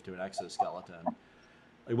conducive to an exoskeleton.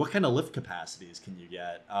 Like, what kind of lift capacities can you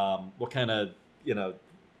get? What kind of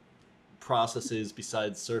processes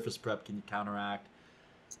besides surface prep can you counteract?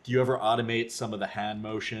 Do you ever automate some of the hand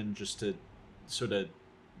motion just to sort of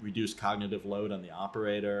reduce cognitive load on the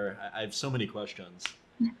operator? I have so many questions.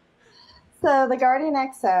 So the Guardian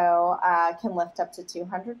XO can lift up to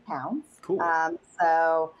 200 pounds. Cool.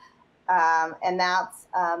 So And that's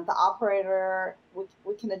the operator.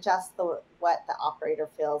 We can adjust what the operator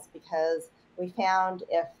feels, because we found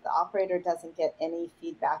if the operator doesn't get any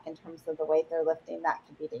feedback in terms of the weight they're lifting, that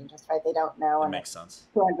could be dangerous, right? They don't know, That and makes sense.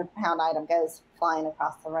 200-pound item goes flying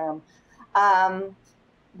across the room.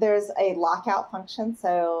 There's a lockout function,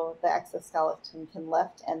 so the exoskeleton can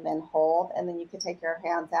lift and then hold, and then you can take your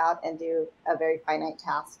hands out and do a very finite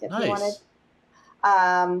task if you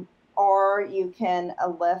wanted. Or you can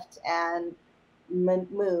lift and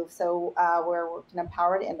move. So we're working on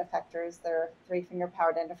powered end effectors. They're 3-finger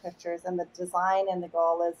powered end effectors, and the design and the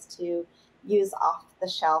goal is to use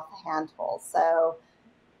off-the-shelf hand tools. So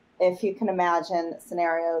if you can imagine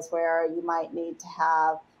scenarios where you might need to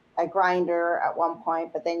have a grinder at one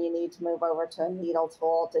point, but then you need to move over to a needle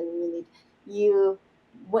tool, and you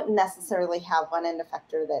wouldn't necessarily have one end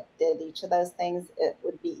effector that did each of those things. It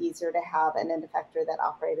would be easier to have an end effector that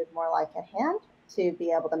operated more like a hand to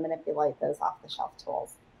be able to manipulate those off-the-shelf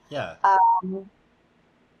tools. Yeah.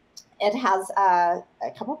 It has a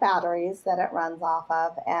couple batteries that it runs off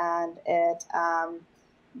of, and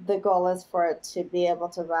the goal is for it to be able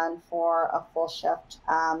to run for a full shift.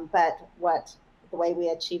 But the way we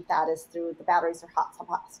achieve that is through the batteries are hot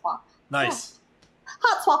swap. Nice. Yeah.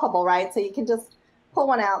 Hot swappable, right? So you can just pull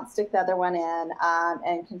one out, stick the other one in,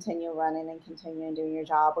 and continue running and continue doing your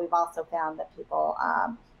job. We've also found that people,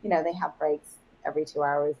 they have breaks every 2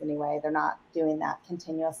 hours anyway. They're not doing that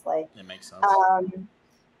continuously. It makes sense.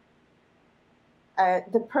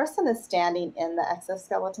 The person is standing in the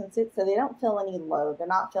exoskeleton suit, so they don't feel any load. They're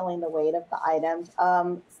not feeling the weight of the items.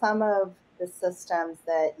 Some of the systems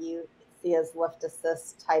that you see as lift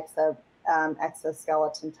assist types of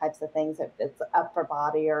exoskeleton types of things, if it's upper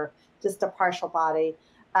body or just a partial body,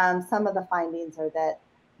 some of the findings are that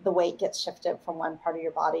the weight gets shifted from one part of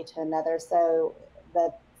your body to another. So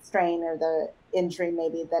the strain or the injury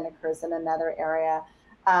maybe then occurs in another area.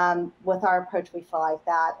 With our approach, we feel like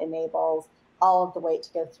that enables all of the weight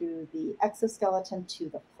to go through the exoskeleton to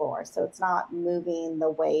the floor. So it's not moving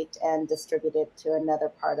the weight and distribute it to another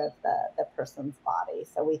part of the person's body.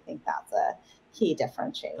 So we think that's a key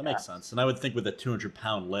differentiator. That makes sense. And I would think with a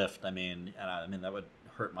 200-pound lift, I mean, that would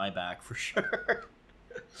hurt my back for sure.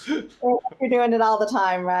 You're doing it all the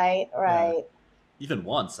time, right? Right. Yeah. Even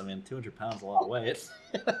once, 200 pounds, a lot of weight.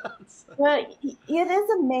 Well, it is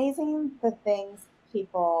amazing the things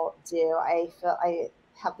people do. I feel I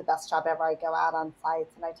have the best job ever. I go out on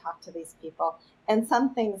sites and I talk to these people, and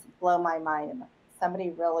some things blow my mind.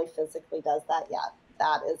 Somebody really physically does that. Yeah,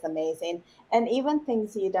 that is amazing. And even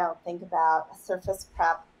things you don't think about, surface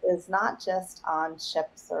prep is not just on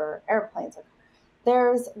ships or airplanes.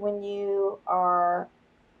 There's when you are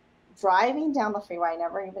driving down the freeway, I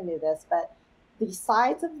never even knew this, but the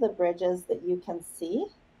sides of the bridges that you can see,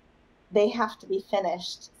 they have to be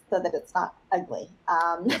finished so that it's not ugly.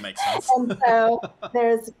 That makes sense. And so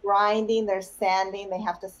there's grinding, there's sanding, they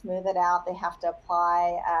have to smooth it out, they have to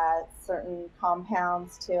apply certain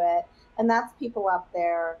compounds to it. And that's people up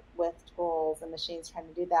there with tools and machines trying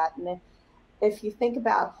to do that. And if you think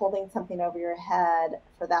about holding something over your head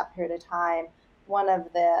for that period of time, one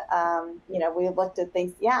of the, we looked at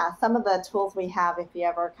things, some of the tools we have, if you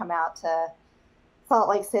ever come out to Salt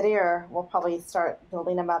Lake City, or we'll probably start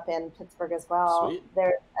building them up in Pittsburgh as well. Sweet.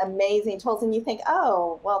 They're amazing tools. And you think,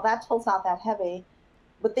 oh, well, that tool's not that heavy.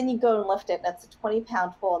 But then you go and lift it, and it's a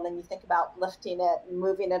 20-pound tool. And then you think about lifting it and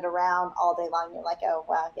moving it around all day long. You're like, oh,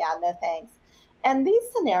 well, yeah, no thanks. And these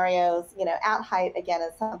scenarios, at height, again,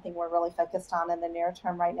 is something we're really focused on in the near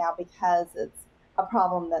term right now, because it's a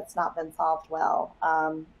problem that's not been solved well.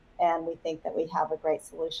 And we think that we have a great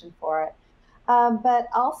solution for it. But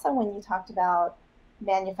also when you talked about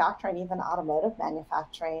manufacturing, even automotive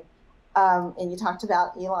manufacturing, and you talked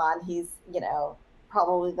about Elon, he's,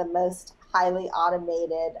 probably the most highly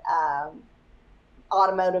automated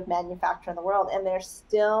automotive manufacturer in the world. And there's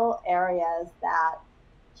still areas that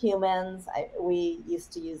humans, we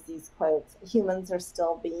used to use these quotes, humans are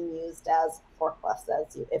still being used as forklifts,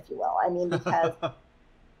 if you will.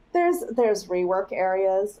 Because there's rework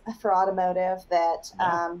areas for automotive that it's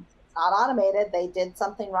not automated. They did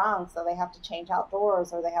something wrong, so they have to change out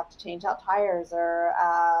doors, or they have to change out tires, or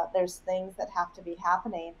there's things that have to be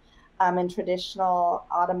happening in traditional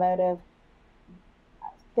automotive.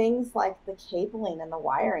 Things like the cabling and the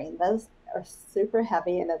wiring, those are super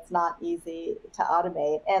heavy, and it's not easy to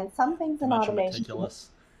automate. And some things in automation,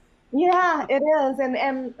 meticulous. Yeah, it is.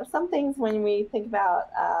 And some things, when we think about,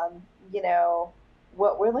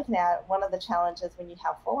 what we're looking at, one of the challenges when you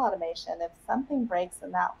have full automation, if something breaks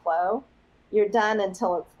in that flow, you're done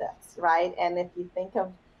until it's fixed, right? And if you think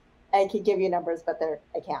of I could give you numbers, but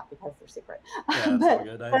I can't because they're secret. Yeah, that's all But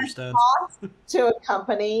good. I the understand. cost to a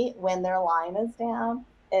company when their line is down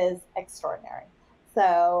is extraordinary.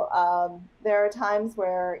 So there are times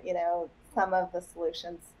where, some of the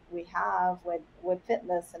solutions we have would fit in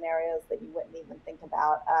those scenarios that you wouldn't even think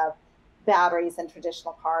about. Batteries in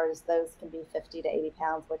traditional cars, those can be 50 to 80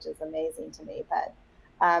 pounds, which is amazing to me. But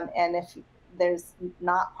and if there's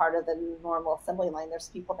not part of the normal assembly line, there's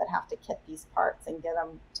people that have to kit these parts and get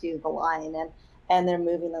them to the line, and they're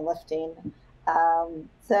moving and lifting.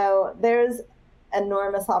 So there's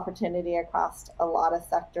enormous opportunity across a lot of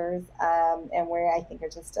sectors, and where I think are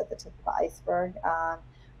just at the tip of the iceberg,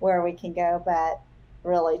 where we can go, but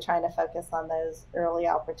really trying to focus on those early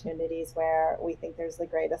opportunities where we think there's the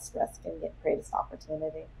greatest risk and get greatest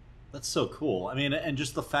opportunity. That's so cool. I mean, and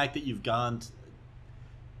just the fact that you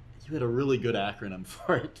had a really good acronym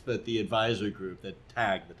for it, that the advisor group, that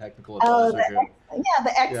TAG, the technical Oh, advisor group. yeah,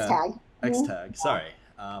 the X Yeah, tag. X-TAG. Sorry.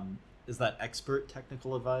 Is that expert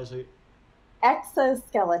technical advisor?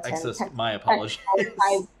 Exoskeleton. My apologies.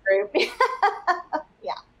 Group.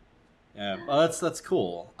 Yeah. Yeah, well, that's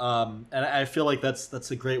cool. And I feel like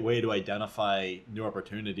that's a great way to identify new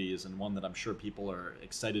opportunities, and one that I'm sure people are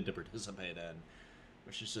excited to participate in,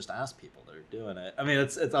 which is just ask people that are doing it. I mean,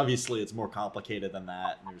 it's obviously it's more complicated than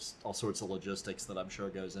that, and there's all sorts of logistics that I'm sure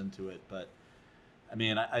goes into it. But I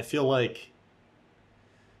mean, I feel like,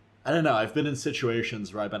 I don't know. I've been in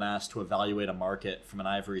situations where I've been asked to evaluate a market from an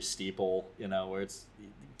ivory steeple, where you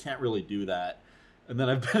can't really do that. And then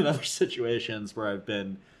I've been in other situations where I've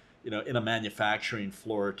been, in a manufacturing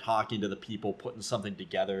floor talking to the people, putting something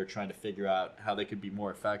together, trying to figure out how they could be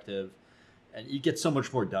more effective. And you get so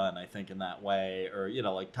much more done, I think, in that way. Or,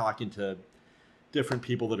 like talking to different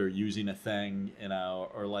people that are using a thing,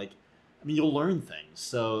 or like, I mean, you'll learn things.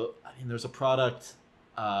 So, I mean, there's a product,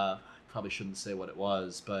 I probably shouldn't say what it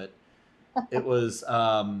was, but it was,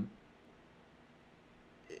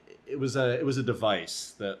 it was a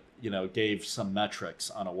device that, gave some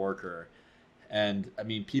metrics on a worker. And I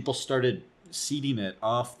mean, people started seeding it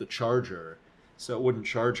off the charger so it wouldn't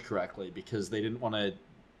charge correctly, because they didn't want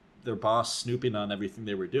their boss snooping on everything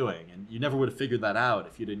they were doing. And you never would have figured that out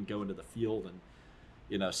if you didn't go into the field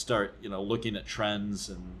and, start, looking at trends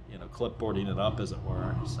and, clipboarding it up, as it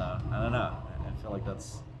were. So I don't know. I feel like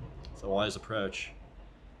it's a wise approach.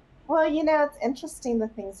 Well, it's interesting the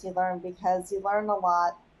things you learn, because you learn a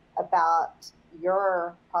lot about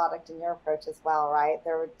your product and your approach as well, right?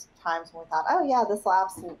 There were times when we thought, oh, yeah, this will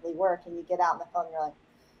absolutely work. And you get out in the field and you're like,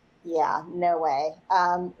 yeah, no way.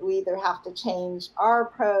 We either have to change our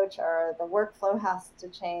approach or the workflow has to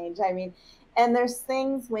change. I mean, and there's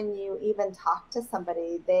things when you even talk to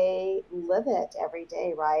somebody, they live it every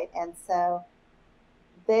day, right? And so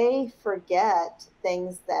they forget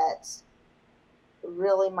things that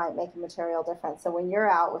really might make a material difference. So when you're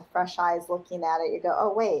out with fresh eyes looking at it, you go,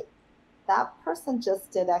 oh, wait, that person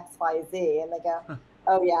just did X, Y, Z. And they go,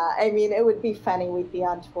 oh, yeah. I mean, it would be funny. We'd be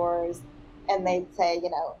on tours and they'd say,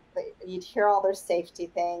 you'd hear all their safety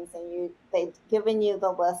things, and they'd given you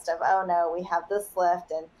the list of, oh, no, we have this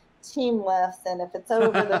lift and team lifts. And if it's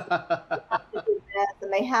over this, you have to do this.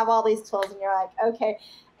 And they have all these tools, and you're like, okay.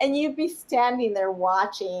 And you'd be standing there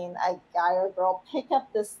watching a guy or girl pick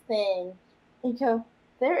up this thing. You go,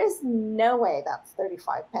 there is no way that's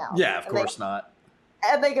 35 pounds. Yeah, of course not.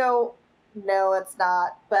 And they go, no, it's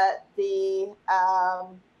not. But the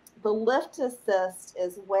lift assist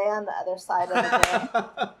is way on the other side of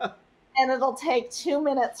the room. And it'll take 2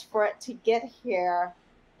 minutes for it to get here,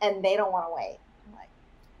 and they don't want to wait. I'm like,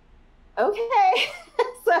 okay.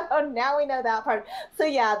 So now we know that part. So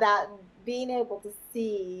yeah, that being able to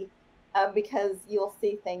see, because you'll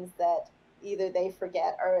see things that either they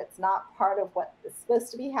forget or it's not part of what is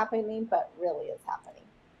supposed to be happening, but really is happening.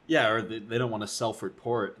 Yeah, or they don't want to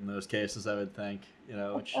self-report in those cases, I would think,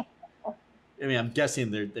 which, I mean, I'm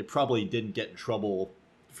guessing they probably didn't get in trouble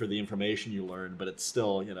for the information you learned, but it's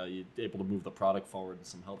still, you're able to move the product forward in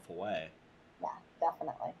some helpful way. Yeah,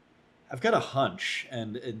 definitely. I've got a hunch,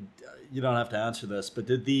 and you don't have to answer this, but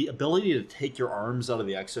did the ability to take your arms out of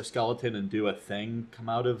the exoskeleton and do a thing come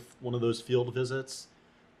out of one of those field visits?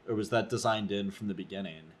 Or was that designed in from the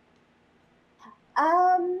beginning?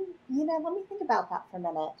 Let me think about that for a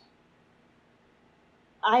minute.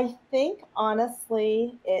 I think,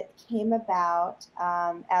 honestly, it came about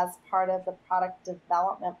as part of the product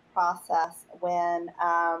development process when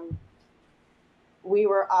we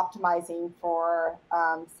were optimizing for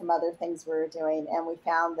some other things we were doing, and we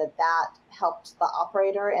found that helped the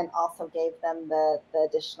operator and also gave them the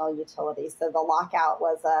additional utility. So the lockout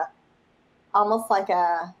was almost like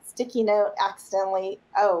a sticky note accidentally.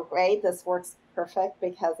 Oh, great, this works perfect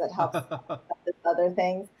because it helps with other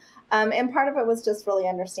things. And part of it was just really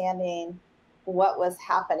understanding what was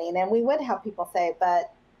happening. And we would have people say,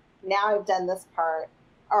 but now I've done this part,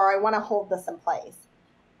 or I want to hold this in place.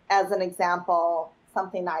 As an example,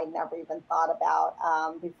 something I never even thought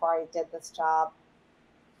about before I did this job,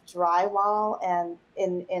 drywall and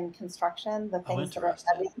in construction, the things that are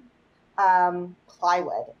heavy,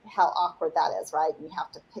 plywood, how awkward that is, right? You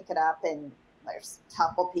have to pick it up and there's a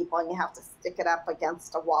couple people and you have to stick it up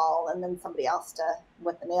against a wall and then somebody else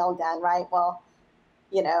with a nail gun, right? Well,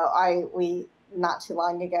 we not too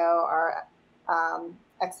long ago, our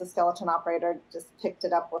exoskeleton operator just picked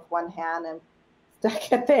it up with one hand and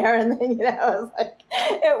stuck it there, and then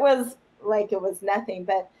it was nothing,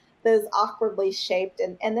 but those awkwardly shaped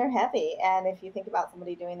and they're heavy, and if you think about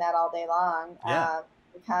somebody doing that all day long,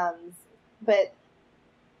 but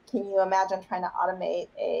can you imagine trying to automate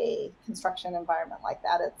a construction environment like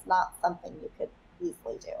that? It's not something you could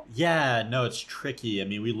easily do. Yeah, no, it's tricky. I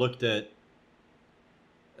mean, we looked at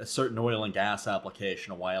a certain oil and gas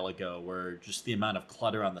application a while ago where just the amount of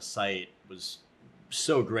clutter on the site was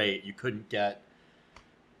so great. You couldn't get,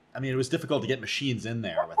 I mean, it was difficult to get machines in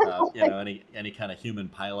there without, any kind of human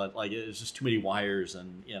pilot. Like, it was just too many wires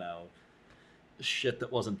and, shit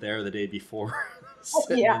that wasn't there the day before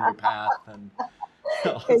sitting in your path and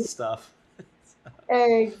all this stuff.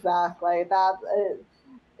 Exactly.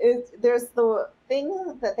 There's the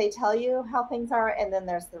thing that they tell you how things are, and then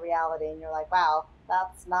there's the reality, and you're like, wow,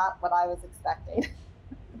 that's not what I was expecting.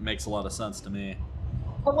 It makes a lot of sense to me.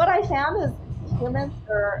 But what I found is humans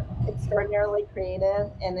are extraordinarily creative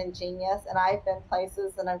and ingenious, and I've been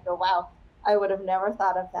places and I go, wow, I would have never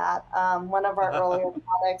thought of that. One of our earlier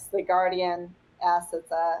products, the Guardian S,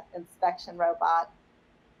 it's a inspection robot,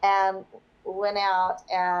 and went out,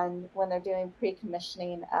 and when they're doing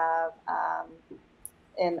pre-commissioning of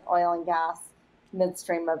in oil and gas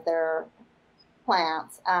midstream of their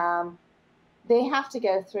plants, they have to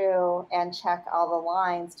go through and check all the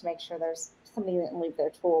lines to make sure there's somebody didn't leave their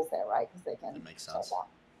tools there, right? Because they can. That makes sense.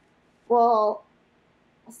 Well,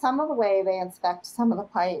 some of the way they inspect some of the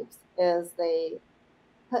pipes is they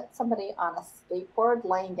put somebody on a skateboard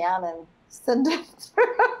laying down and send it through.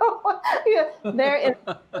 There is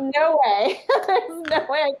no way. There's no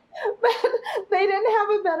way. But they didn't have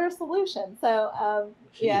a better solution. So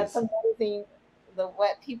it's amazing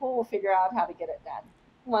what people will figure out how to get it done.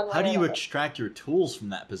 How do you extract your tools from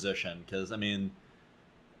that position? Because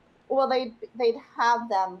well, they'd have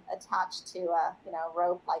them attached to a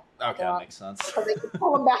rope, like, okay, that makes sense. So they could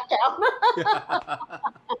pull them back out.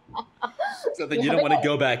 So that you don't want to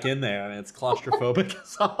go back in there. I mean, it's claustrophobic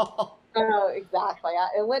as all. Oh, exactly.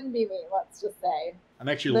 It wouldn't be me. Let's just say. I'm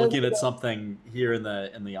actually looking at something here in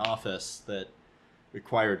the office that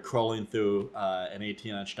required crawling through an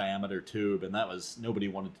 18-inch diameter tube, and nobody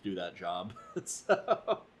wanted to do that job.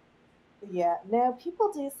 So. Yeah, no, people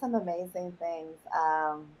do some amazing things.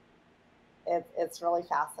 It's really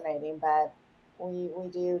fascinating, but we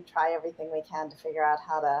do try everything we can to figure out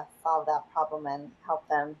how to solve that problem and help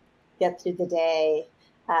them get through the day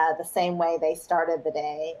the same way they started the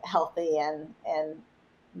day, healthy and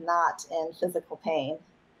not in physical pain.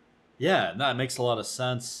 Yeah, no, it makes a lot of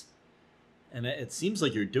sense. And it seems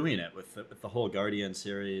like you're doing it with the whole Guardian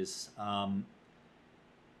series. I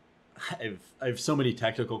have so many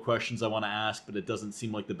technical questions I want to ask, but it doesn't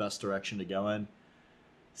seem like the best direction to go in.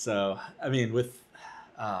 So, I mean,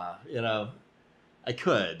 I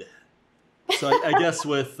could. So I guess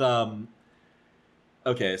with,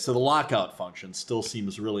 okay, so the lockout function still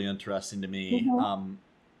seems really interesting to me. Mm-hmm.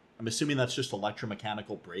 I'm assuming that's just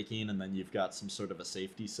electromechanical braking, and then you've got some sort of a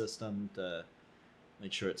safety system to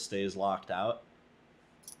make sure it stays locked out.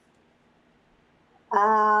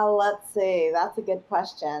 Let's see. That's a good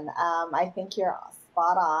question. I think you're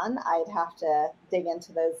spot on. I'd have to dig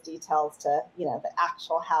into those details to, the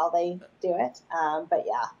actual how they do it. But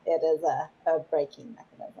yeah, it is a braking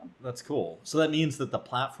mechanism. That's cool. So that means that the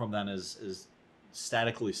platform then is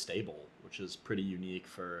statically stable, which is pretty unique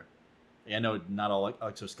for, I know not all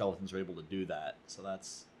exoskeletons are able to do that. So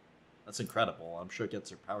that's incredible. I'm sure it gets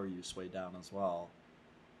their power use way down as well.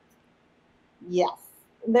 Yes.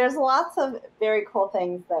 There's lots of very cool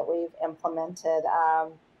things that we've implemented.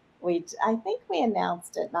 I think we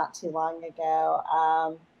announced it not too long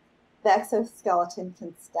ago. The exoskeleton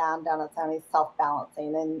can stand on its own. It's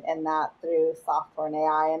self-balancing, and that through software and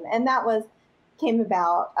AI. And that came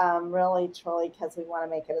about really, truly because we want to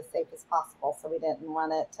make it as safe as possible. So we didn't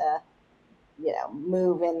want it to,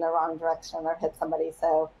 move in the wrong direction or hit somebody.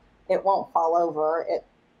 So it won't fall over. It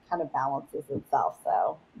kind of balances itself.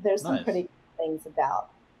 So there's some pretty things about.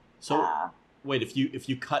 So Wait, if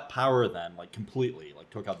you cut power then, like completely, like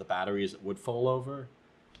took out the batteries, it would fall over?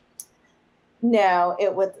 No,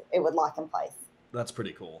 it would lock in place. That's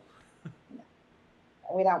pretty cool.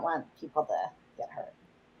 We don't want people to get hurt.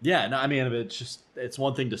 Yeah, no, I mean, it's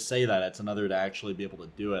one thing to say that, it's another to actually be able to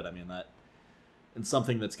do it. I mean, that, and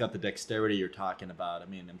something that's got the dexterity you're talking about. I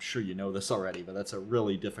mean, I'm sure you know this already, but that's a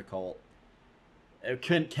really difficult, it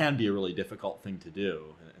can be a really difficult thing to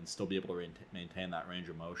do, and still be able to maintain that range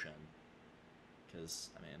of motion. Because,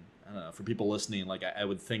 I mean, I don't know, for people listening, like, I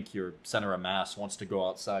would think your center of mass wants to go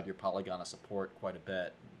outside your polygon of support quite a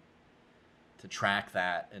bit to track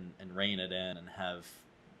that and rein it in and have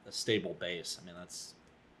a stable base. I mean, that's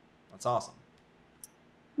awesome.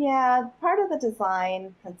 Yeah, part of the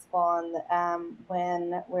design principle, and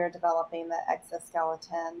when we're developing the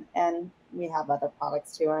exoskeleton, and we have other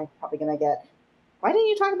products too, and I'm probably going to get, why didn't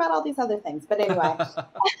you talk about all these other things? But anyway,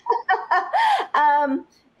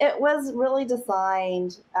 it was really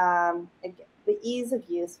designed, the ease of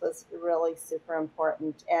use was really super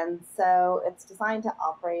important. And so it's designed to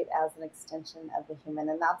operate as an extension of the human.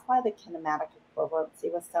 And that's why the kinematic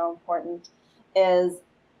equivalency was so important, is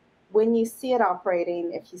when you see it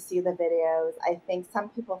operating, if you see the videos, I think some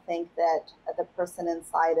people think that the person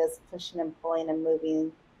inside is pushing and pulling and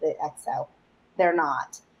moving the exo. They're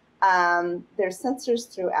not. There's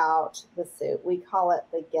sensors throughout the suit. We call it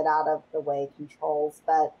the get out of the way controls.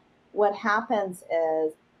 But what happens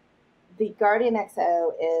is the Guardian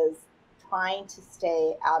XO is trying to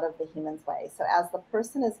stay out of the human's way. So as the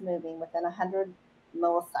person is moving within 100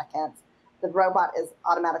 milliseconds, the robot is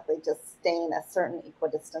automatically just staying a certain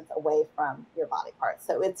equidistance away from your body part.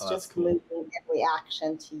 So it's just cool. Moving in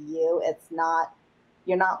reaction to you. It's not,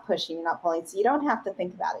 you're not pushing, you're not pulling. So you don't have to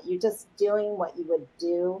think about it. You're just doing what you would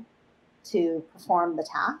do to perform the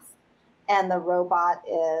task. And the robot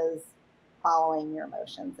is following your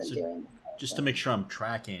motions and doing. Just to make sure I'm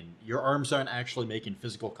tracking, your arms aren't actually making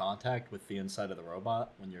physical contact with the inside of the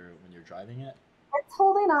robot when you're driving it? It's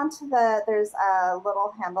holding on to there's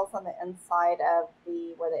little handles on the inside of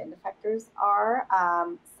where the end effectors are.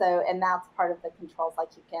 And that's part of the controls, like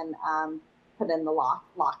you can put in the lock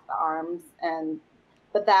the arms,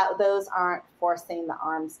 but those aren't forcing the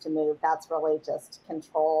arms to move. That's really just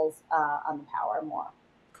controls on the power more.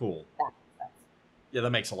 Cool. Yeah,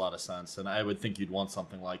 that makes a lot of sense. And I would think you'd want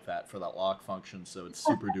something like that for that lock function, so it's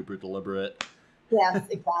super duper deliberate. Yes,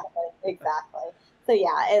 exactly. So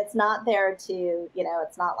yeah, it's not there to,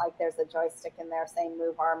 it's not like there's a joystick in there saying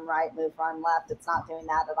move arm right, move arm left. It's not doing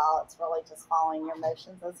that at all. It's really just following your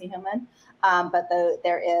motions as a human. But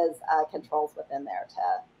there is controls within there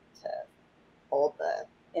to hold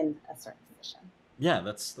in a certain position. Yeah,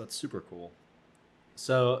 that's super cool.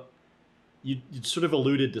 So you sort of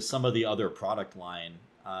alluded to some of the other product line.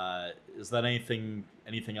 Is that anything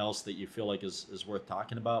else that you feel like is worth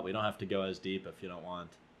talking about? We don't have to go as deep if you don't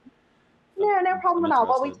want. No problem at all.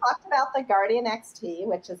 Well, we talked about the Guardian XT,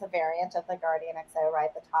 which is a variant of the Guardian XO,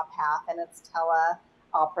 right? The top half, and it's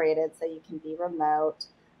tele-operated, so you can be remote.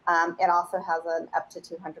 It also has an up to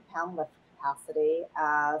 200-pound lift capacity.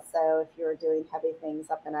 So if you're doing heavy things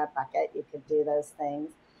up in a bucket, you could do those things.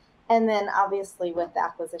 And then obviously with the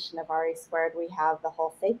acquisition of RE2, we have the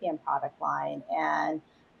whole Sapien product line. And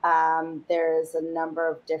there's a number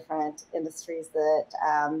of different industries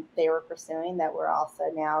that they were pursuing that we're also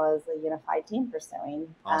now as a unified team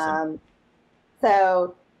pursuing. Awesome.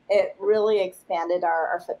 So it really expanded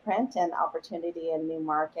our footprint and opportunity in new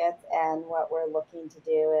markets. And what we're looking to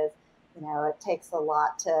do is, it takes a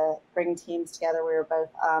lot to bring teams together. We were both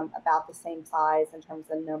about the same size in terms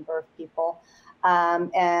of number of people.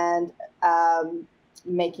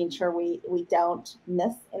 Making sure we don't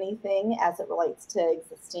miss anything as it relates to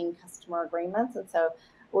existing customer agreements. And so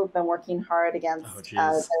we've been working hard against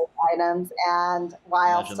those items, and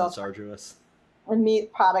while still that's arduous.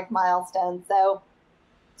 Meet product milestones. So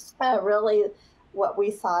really what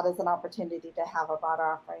we saw it as an opportunity to have a broader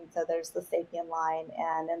offering. So there's the Sapien line,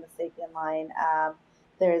 and in the Sapien line,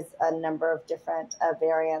 there's a number of different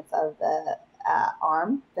variants of the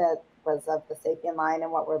arm that was of the Sapien line.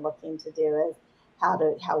 And what we're looking to do is how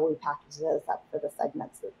we package those up for the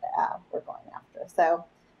segments that we're going after. So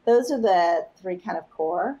those are the three kind of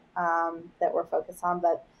core that we're focused on,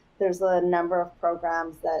 but there's a number of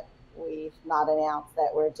programs that we've not announced that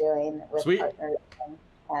we're doing with partners.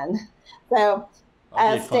 And so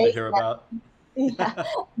that'll be fun to hear about. Yeah,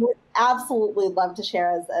 we'd absolutely love to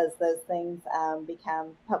share as those things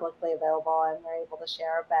become publicly available and we're able to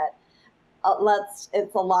share, but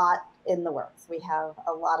it's a lot in the works. We have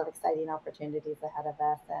a lot of exciting opportunities ahead of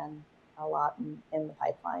us and a lot in the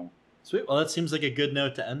pipeline. Sweet. Well, that seems like a good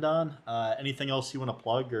note to end on. Anything else you want to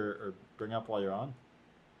plug or bring up while you're on?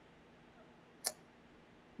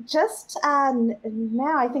 Just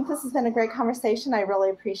now, I think this has been a great conversation. I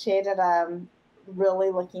really appreciate it. I'm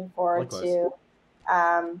really looking forward Likewise.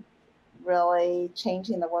 to really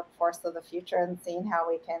changing the workforce of the future and seeing how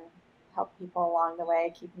we can help people along the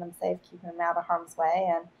way, keeping them safe, keeping them out of harm's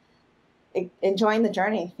way, and enjoying the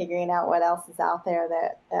journey, figuring out what else is out there,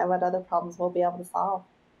 that what other problems we'll be able to solve.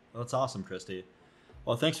 Well, that's awesome, Kristi.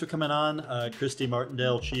 Well, thanks for coming on. Kristi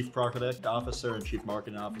Martindale, Chief Product Officer and Chief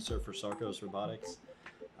Marketing Officer for Sarcos Robotics.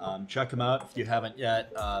 Check them out if you haven't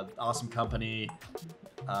yet. Awesome company.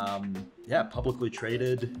 Yeah, publicly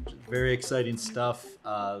traded. Very exciting stuff.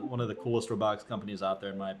 One of the coolest robotics companies out there,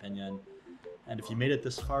 in my opinion. And if you made it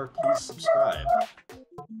this far, please subscribe.